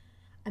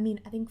 I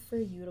mean, I think for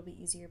you it'll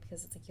be easier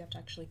because it's like you have to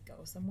actually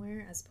go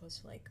somewhere, as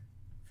opposed to like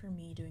for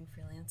me doing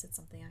freelance, it's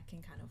something I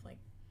can kind of like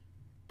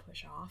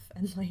push off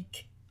and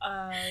like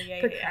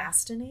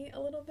procrastinate a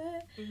little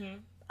bit. Mm-hmm.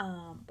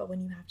 But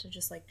when you have to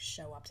just like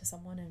show up to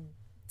someone and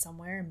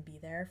somewhere and be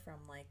there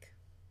from like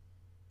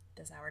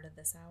this hour to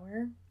this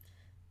hour,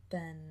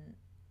 then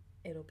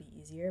it'll be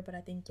easier. But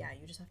I think, yeah,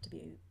 you just have to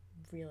be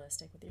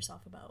realistic with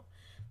yourself about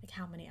like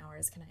how many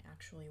hours can I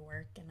actually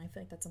work, and I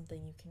feel like that's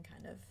something you can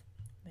kind of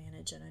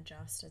manage and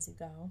adjust as you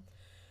go.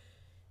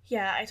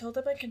 Yeah, I told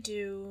him I could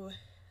do,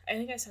 I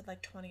think I said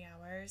like 20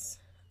 hours,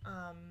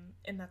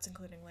 and that's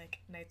including like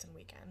nights and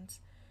weekends,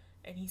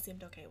 and he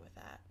seemed okay with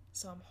that.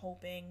 So I'm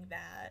hoping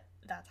that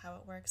that's how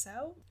it works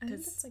out. I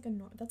think that's like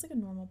a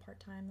normal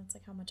part-time. That's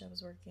like how much I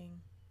was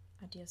working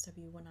at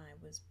DSW when I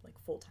was like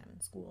full-time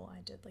in school.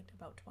 I did like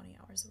about 20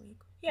 hours a week.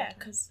 Yeah,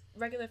 because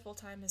regular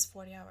full-time is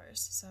 40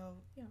 hours, so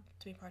yeah,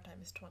 to be part-time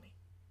is 20.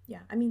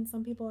 Yeah, I mean,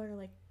 some people are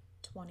like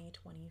 20,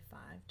 25,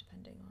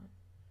 depending on,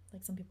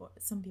 like some people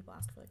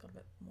ask for like a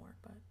little bit more,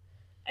 but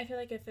I feel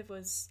like if it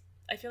was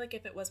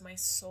my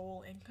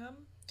sole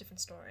income, different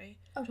story.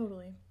 Oh,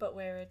 totally. But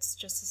where it's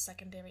just a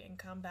secondary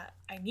income that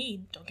I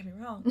need, don't get me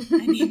wrong,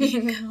 I need the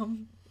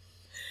income.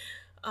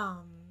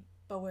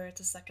 But where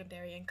it's a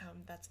secondary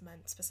income that's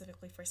meant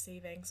specifically for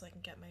saving so I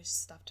can get my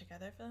stuff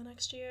together for the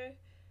next year,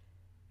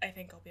 I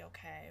think I'll be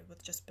okay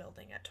with just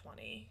building at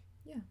 20.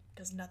 Yeah.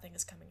 Because nothing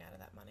is coming out of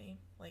that money,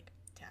 like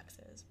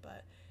taxes.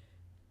 But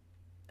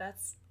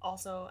that's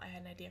also, I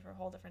had an idea for a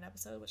whole different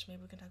episode, which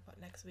maybe we can talk about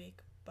next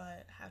week,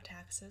 but how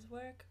taxes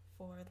work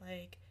for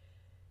like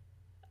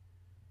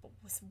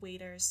with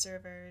waiters,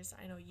 servers.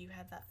 I know you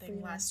had that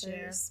thing last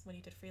year when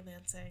you did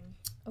freelancing.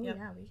 Oh, yep.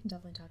 Yeah, we can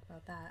definitely talk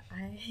about that.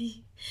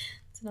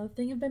 It's another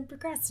thing I've been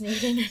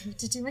procrastinating. I need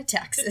to do my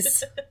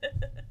taxes.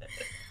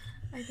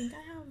 I think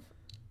I have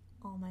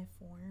all my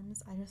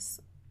forms. I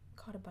just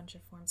got a bunch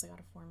of forms. I got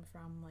a form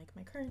from like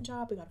my current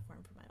job, I got a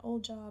form from my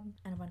old job,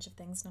 and a bunch of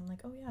things, and I'm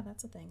like, oh yeah,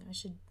 that's a thing.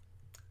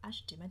 I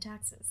should do my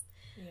taxes.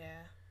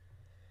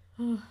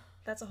 Yeah.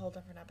 That's a whole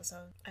different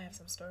episode. I have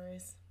some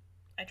stories.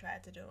 I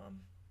tried to do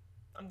them.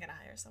 I'm gonna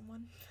hire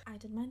someone. I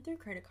did mine through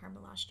Credit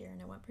Karma last year, and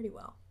it went pretty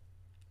well.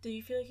 Do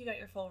you feel like you got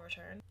your full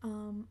return?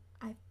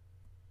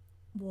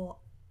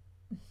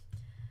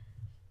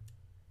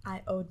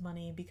 I owed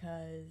money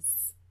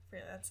because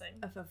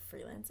freelancing. Of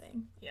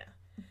freelancing. Yeah.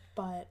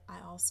 But I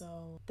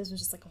also, this was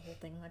just like a whole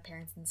thing with my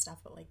parents and stuff,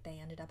 but like they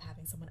ended up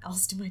having someone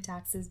else do my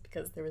taxes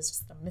because there was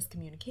just a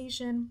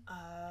miscommunication.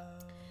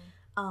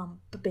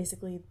 But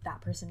basically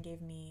that person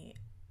gave me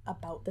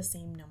about the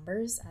same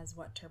numbers as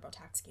what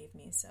TurboTax gave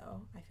me,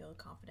 so I feel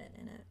confident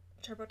in it.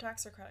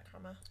 TurboTax or Credit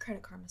Karma?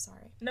 Credit Karma,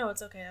 sorry. No,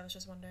 it's okay. I was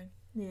just wondering.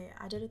 Yeah,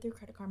 I did it through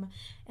Credit Karma,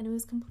 and it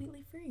was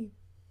completely free.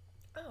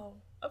 Oh,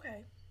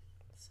 okay.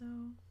 So...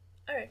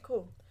 Alright,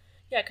 cool.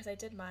 Yeah, because I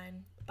did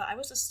mine, but I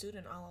was a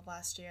student all of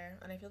last year,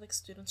 and I feel like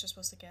students are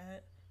supposed to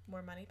get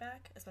more money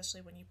back,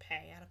 especially when you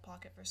pay out of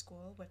pocket for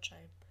school, which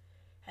I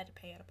had to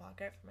pay out of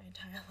pocket for my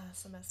entire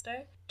last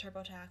semester.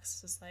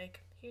 TurboTax was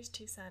like, here's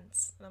 2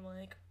 cents. And I'm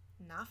like,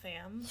 nah,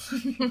 fam.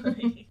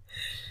 Like,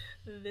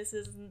 this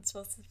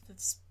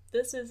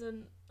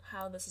isn't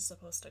how this is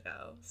supposed to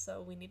go.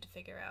 So we need to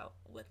figure out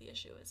what the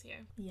issue is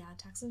here. Yeah,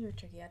 taxes are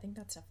tricky. I think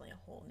that's definitely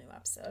a whole new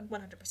episode.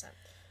 100%.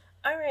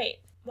 All right.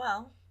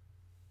 Well,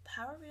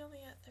 how are we only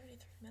at 33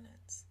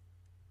 minutes?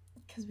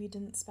 Because we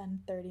didn't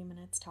spend 30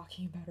 minutes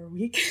talking about our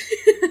week.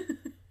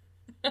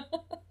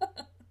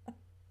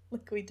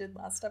 Like we did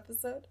last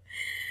episode.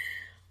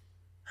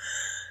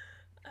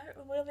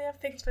 We only have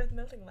things worth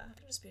noting left.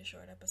 It'll just be a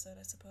short episode,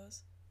 I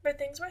suppose. For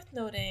things worth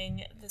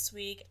noting this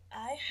week,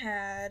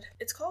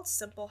 it's called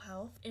Simple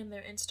Health, and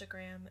their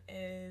Instagram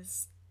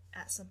is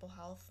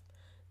 @SimpleHealth.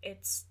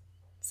 It's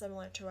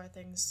similar to our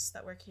things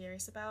that we're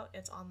curious about.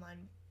 It's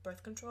online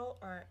birth control,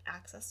 or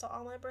access to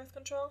online birth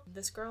control.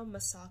 This girl,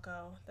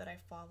 Masako, that I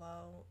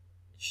follow,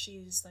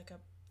 she's like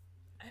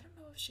I don't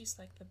know if she's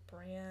like the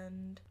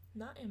brand,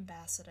 not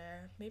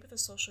ambassador, maybe the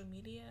social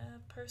media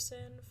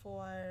person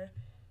for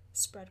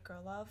Spread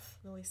Girl Love,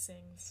 Lily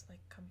Singh's like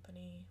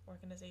company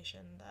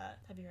organization. That,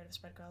 have you heard of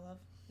Spread Girl Love?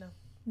 No.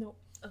 Nope.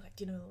 Okay,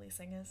 do you know who Lily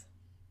Singh is?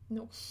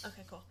 Nope.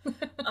 Okay, cool.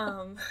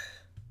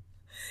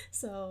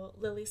 So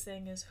Lily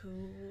Singh is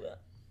who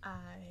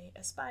I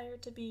aspire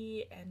to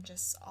be and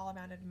just all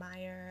around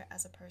admire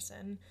as a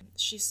person.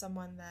 She's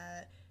someone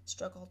that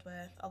struggled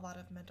with a lot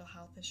of mental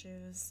health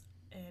issues,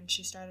 and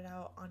she started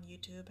out on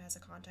YouTube as a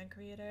content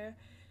creator,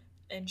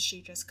 and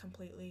she just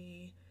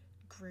completely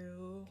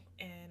grew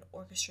and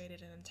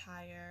orchestrated an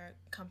entire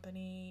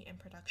company and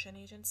production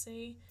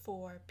agency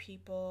for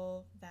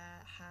people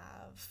that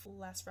have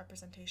less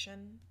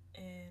representation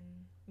in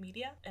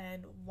media.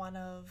 And one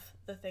of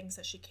the things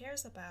that she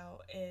cares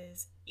about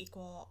is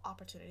equal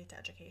opportunity to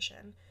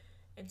education.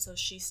 And so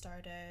she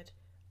started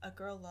a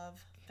Girl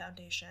Love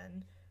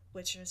Foundation,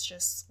 which is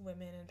just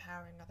women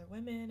empowering other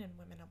women and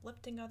women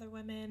uplifting other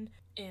women.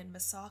 And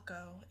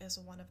Masako is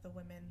one of the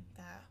women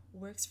that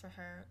works for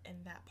her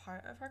in that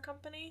part of her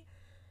company.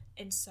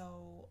 And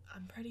so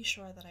I'm pretty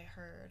sure that I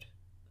heard,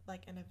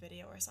 like in a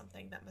video or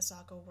something, that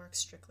Masako works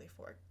strictly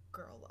for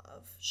Girl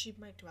Love. She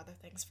might do other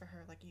things for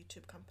her, like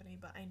YouTube company,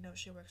 but I know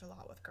she worked a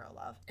lot with Girl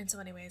Love. And so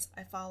anyways,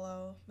 I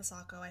follow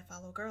Masako, I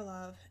follow Girl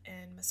Love,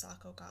 and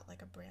Masako got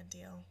like a brand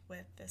deal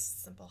with this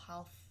Simple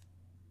Health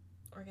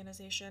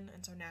organization.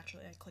 And so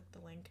naturally I clicked the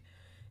link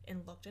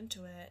and looked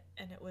into it,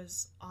 and it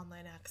was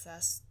online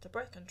access to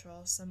birth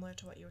control, similar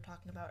to what you were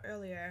talking about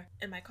earlier.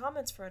 And my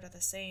comments for it are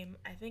the same.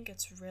 I think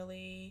it's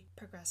really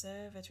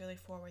progressive, it's really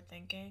forward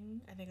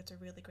thinking. I think it's a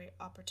really great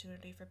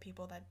opportunity for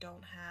people that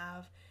don't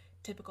have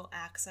typical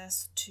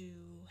access to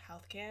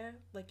healthcare.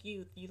 Like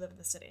you live in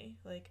the city.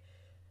 Like,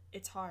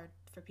 it's hard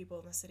for people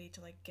in the city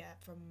to like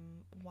get from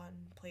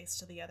one place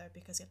to the other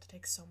because you have to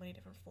take so many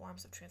different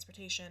forms of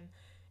transportation.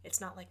 It's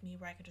not like me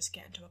where I can just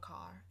get into a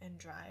car and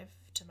drive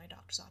to my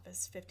doctor's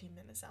office 15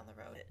 minutes down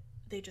the road.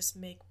 They just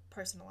make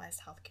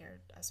personalized healthcare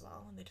as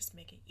well, and they just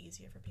make it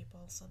easier for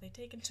people. So they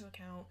take into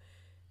account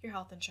your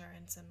health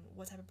insurance and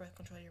what type of birth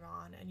control you're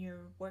on, and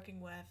you're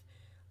working with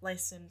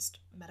licensed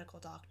medical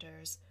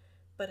doctors,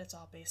 but it's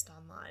all based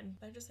online.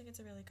 I just think it's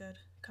a really good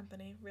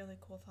company, really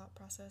cool thought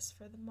process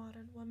for the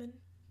modern woman.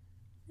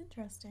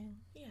 Interesting.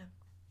 Yeah.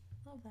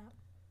 Love that.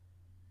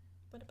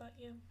 What about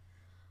you?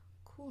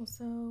 Cool.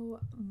 So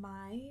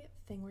my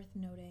thing worth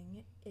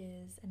noting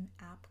is an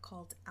app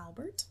called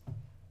Albert,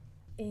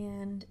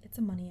 and it's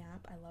a money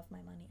app. I love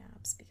my money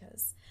apps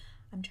because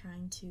I'm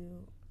trying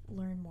to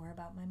learn more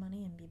about my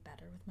money and be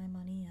better with my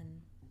money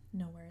and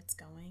know where it's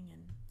going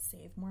and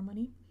save more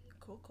money.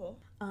 Cool.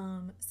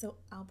 So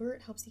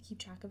Albert helps you keep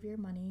track of your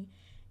money,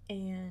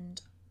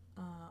 and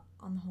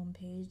on the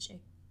homepage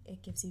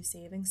it gives you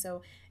savings.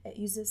 So it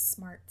uses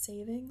smart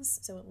savings,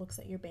 so it looks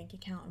at your bank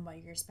account and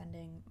what you're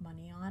spending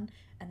money on,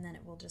 and then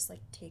it will just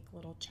like take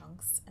little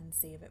chunks and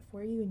save it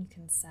for you, and you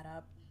can set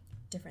up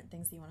different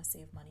things that you want to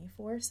save money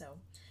for. So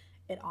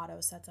it auto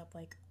sets up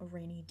like a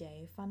rainy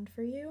day fund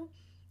for you,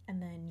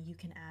 and then you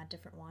can add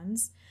different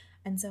ones.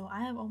 And so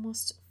I have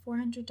almost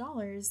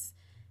 $400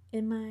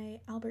 in my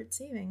Albert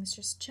savings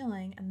just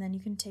chilling, and then you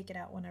can take it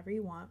out whenever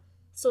you want.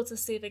 So it's a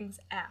savings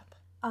app?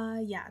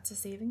 Yeah, it's a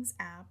savings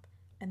app.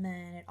 And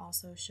then it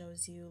also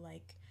shows you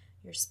like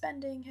your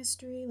spending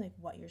history, like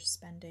what you're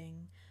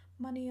spending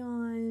money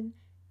on,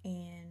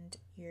 and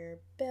your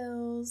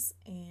bills,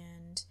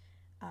 and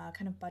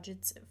kind of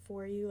budgets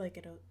for you. Like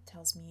it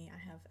tells me I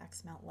have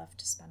X amount left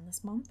to spend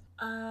this month.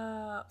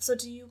 So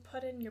do you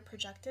put in your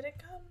projected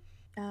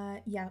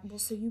income? Yeah, well,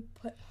 so you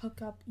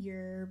hook up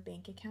your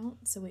bank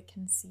account so it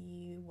can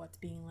see what's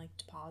being like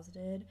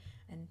deposited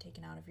and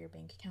taken out of your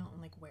bank account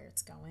and like where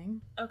it's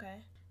going.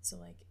 Okay. So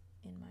like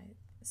in my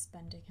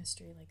spending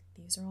history, like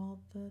these are all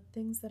the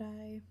things that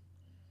I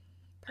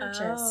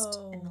purchased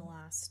in the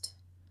last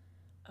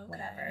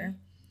whatever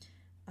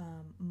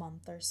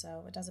month or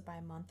so. It does it by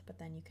a month, but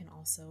then you can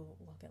also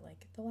look at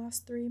like the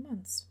last 3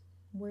 months.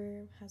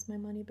 Where has my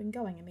money been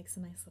going? It makes a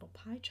nice little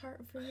pie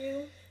chart for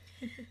you.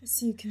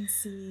 So you can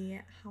see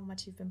how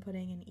much you've been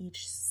putting in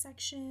each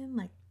section,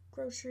 like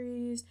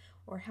groceries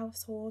or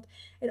household.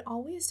 It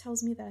always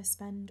tells me that I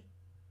spend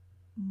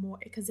more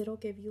because it'll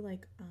give you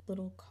like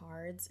little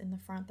cards in the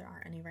front. There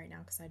aren't any right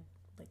now because I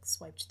like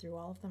swiped through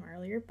all of them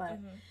earlier, but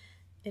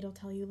it'll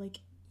tell you, like,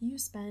 you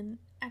spend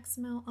X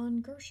amount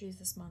on groceries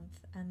this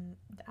month, and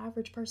the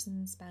average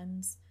person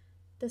spends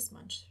this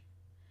much.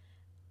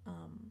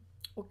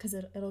 Because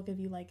it'll give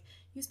you, like,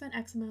 you spent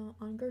X amount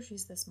on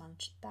groceries this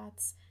month.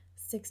 That's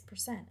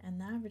 6%, and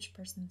the average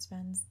person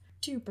spends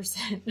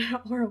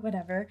 2% or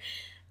whatever.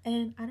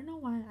 And I don't know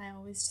why I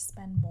always just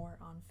spend more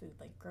on food,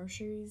 like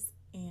groceries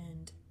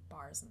and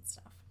bars and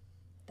stuff,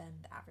 than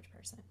the average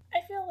person.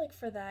 I feel like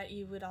for that,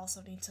 you would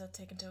also need to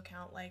take into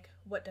account, like,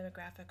 what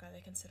demographic are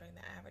they considering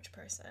the average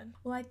person?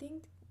 Well, I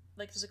think...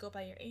 Like, does it go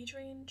by your age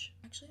range?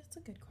 Actually, that's a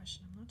good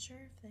question. I'm not sure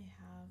if they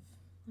have...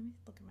 Let me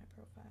look at my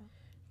profile.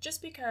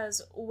 Just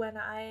because when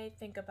I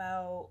think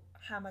about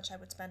how much I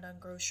would spend on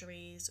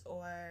groceries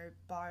or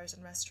bars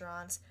and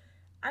restaurants,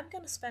 I'm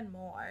gonna spend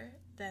more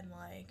than,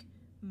 like,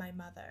 my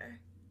mother.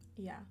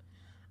 Yeah.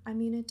 I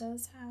mean, it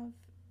has,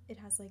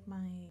 like,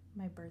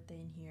 my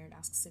birthday in here. It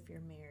asks if you're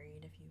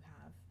married, if you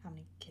have, how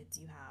many kids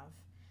you have,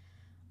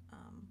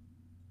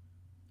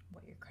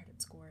 what your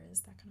credit score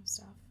is, that kind of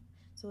stuff.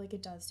 So, like,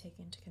 it does take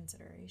into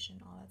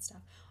consideration all that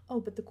stuff. Oh,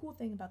 but the cool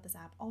thing about this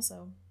app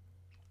also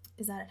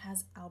is that it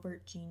has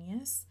Albert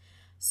Genius.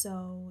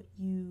 So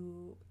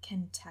you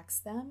can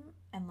text them,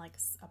 and, like,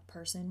 a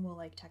person will,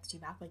 like, text you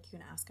back. Like, you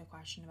can ask a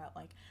question about,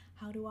 like,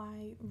 how do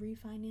I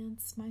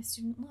refinance my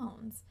student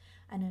loans?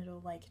 And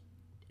it'll, like,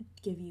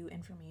 give you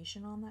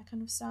information on that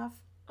kind of stuff.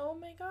 Oh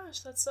my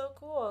gosh, that's so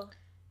cool.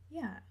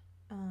 Yeah.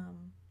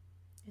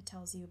 It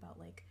tells you about,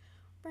 like,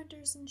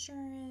 renter's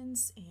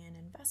insurance and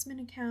investment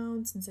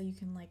accounts. And so you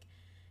can, like,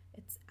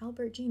 it's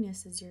Albert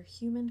Genius is your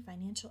human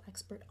financial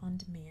expert on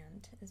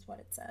demand, is what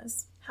it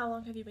says. How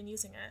long have you been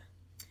using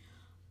it?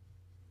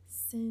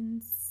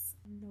 Since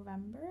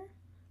November.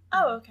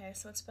 Oh, okay,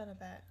 so it's been a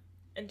bit.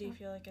 And do you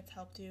feel like it's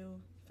helped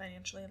you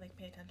financially, like,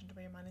 pay attention to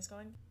where your money's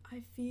going?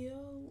 I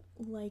feel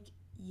like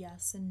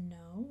yes and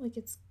no. Like,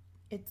 it's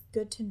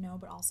good to know,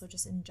 but also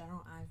just in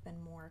general, I've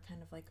been more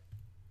kind of, like,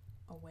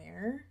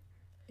 aware,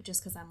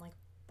 just because I'm, like,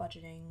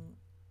 budgeting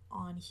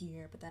on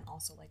here, but then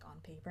also, like, on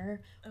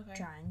paper, okay.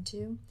 Trying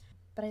to.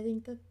 But I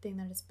think the thing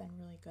that it's been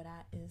really good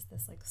at is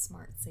this, like,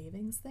 smart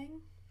savings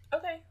thing.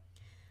 Okay.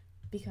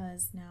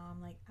 Because now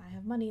I'm like, I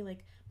have money,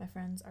 like, my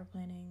friends are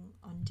planning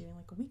on doing,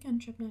 like, a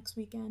weekend trip next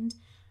weekend,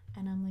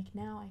 and I'm like,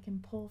 now I can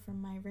pull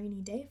from my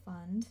rainy day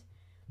fund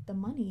the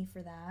money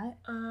for that.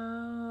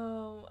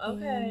 Oh,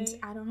 okay. And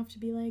I don't have to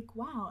be like,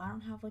 wow, I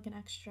don't have, like, an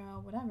extra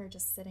whatever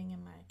just sitting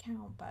in my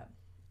account, but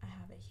I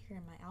have it here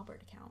in my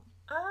Albert account.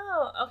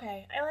 Oh,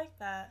 okay. I like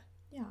that.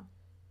 Yeah.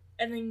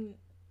 And then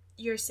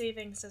your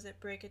savings, does it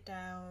break it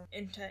down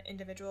into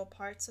individual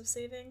parts of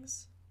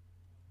savings?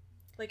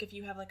 Like, if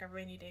you have, like, a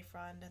rainy day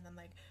fund and then,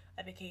 like,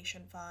 a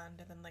vacation fund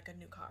and then, like, a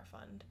new car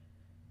fund,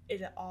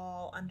 is it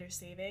all under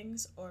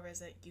savings, or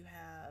is it you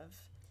have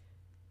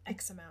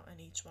X amount in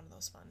each one of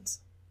those funds?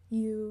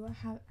 You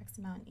have X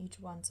amount in each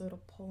one, so it'll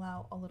pull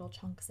out a little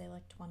chunk, say,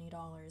 like,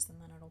 $20, and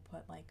then it'll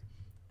put, like,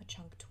 a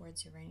chunk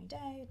towards your rainy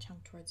day, a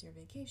chunk towards your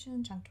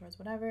vacation, chunk towards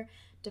whatever,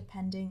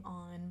 depending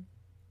on,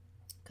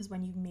 because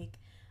when you make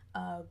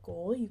a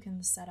goal, you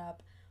can set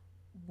up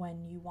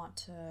when you want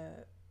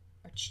to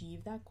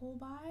achieve that goal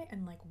by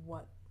and, like,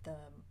 what the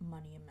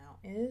money amount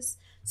is,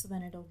 so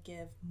then it'll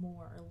give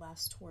more or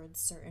less towards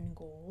certain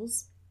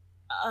goals.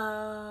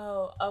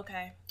 Oh,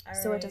 okay. All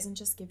so right. It doesn't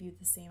just give you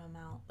the same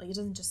amount, like, it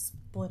doesn't just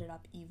split it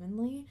up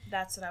evenly.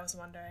 That's what I was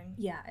wondering.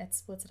 Yeah, it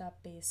splits it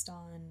up based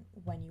on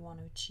when you want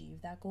to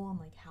achieve that goal and,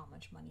 like, how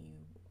much money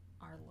you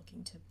are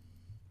looking to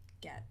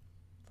get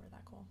for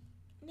that goal.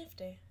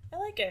 Nifty. I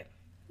like it.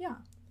 Yeah.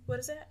 What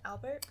is it?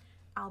 Albert?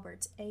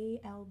 Albert.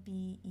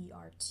 Albert.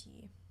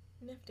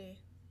 Nifty.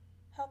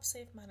 Help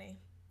save money.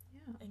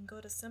 Yeah. And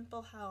go to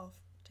Simple Health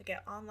to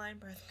get online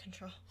birth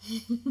control.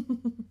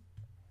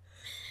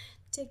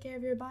 Take care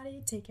of your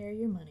body, take care of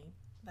your money.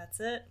 That's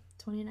it.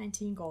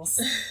 2019 goals.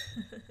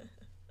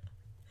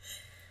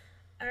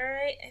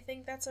 Alright, I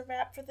think that's a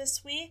wrap for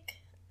this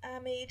week.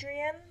 I'm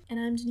Adrian. And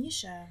I'm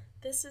Denisha.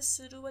 This is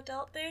Pseudo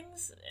Adult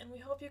Things, and we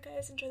hope you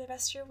guys enjoy the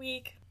rest of your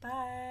week.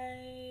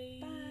 Bye.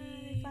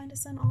 Bye. Find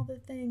us on all the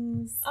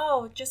things.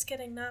 Oh, just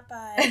kidding, not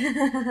bye.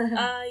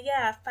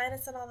 Yeah, find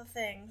us on all the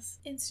things.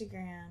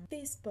 Instagram,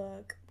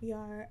 Facebook, we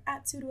are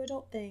at Pseudo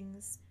Adult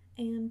Things.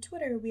 And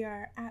Twitter, we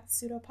are at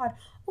Pseudopod.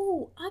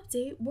 Oh,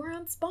 update, we're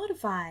on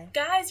Spotify.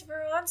 Guys,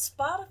 we're on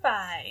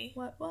Spotify.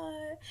 What?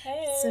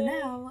 Hey. So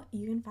now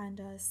you can find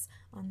us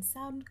on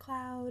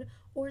SoundCloud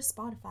or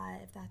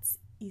Spotify if that's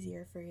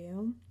easier for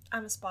you.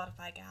 I'm a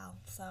Spotify gal,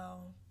 so...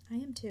 I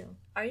am too.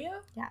 Are you?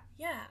 Yeah.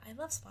 Yeah, I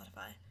love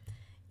Spotify.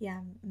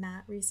 Yeah,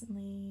 Matt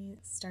recently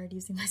started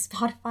using my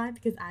Spotify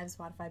because I have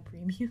Spotify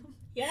Premium.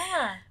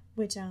 Yeah.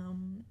 Which,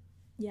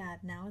 yeah,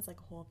 now it's like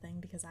a whole thing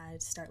because I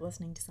start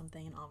listening to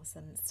something and all of a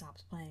sudden it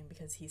stops playing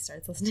because he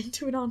starts listening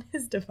to it on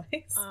his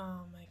device.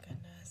 Oh my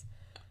goodness.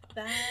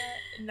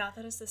 Not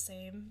that it's the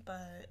same,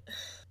 but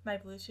my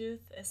Bluetooth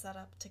is set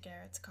up to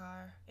Garrett's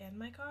car and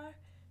my car.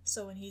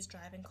 So when he's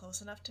driving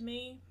close enough to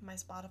me, my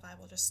Spotify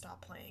will just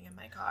stop playing in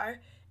my car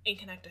and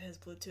connect to his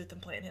Bluetooth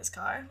and play in his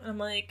car. And I'm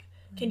like,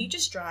 can you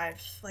just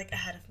drive, like,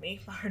 ahead of me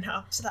far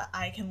enough so that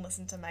I can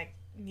listen to my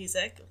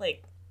music,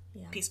 like,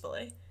 Yeah.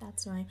 peacefully.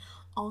 That's annoying.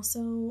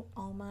 Also,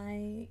 all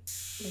my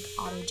like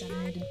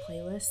auto-generated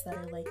playlists that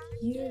are like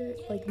your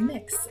like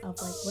mix of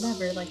like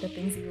whatever, like the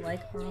things that you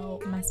like are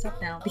all messed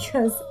up now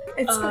because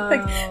it's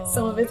like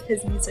some of it's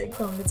his music,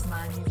 some of it's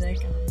my music.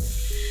 And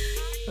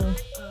I'm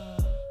like,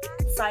 ugh.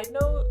 Side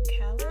note,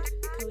 Khaled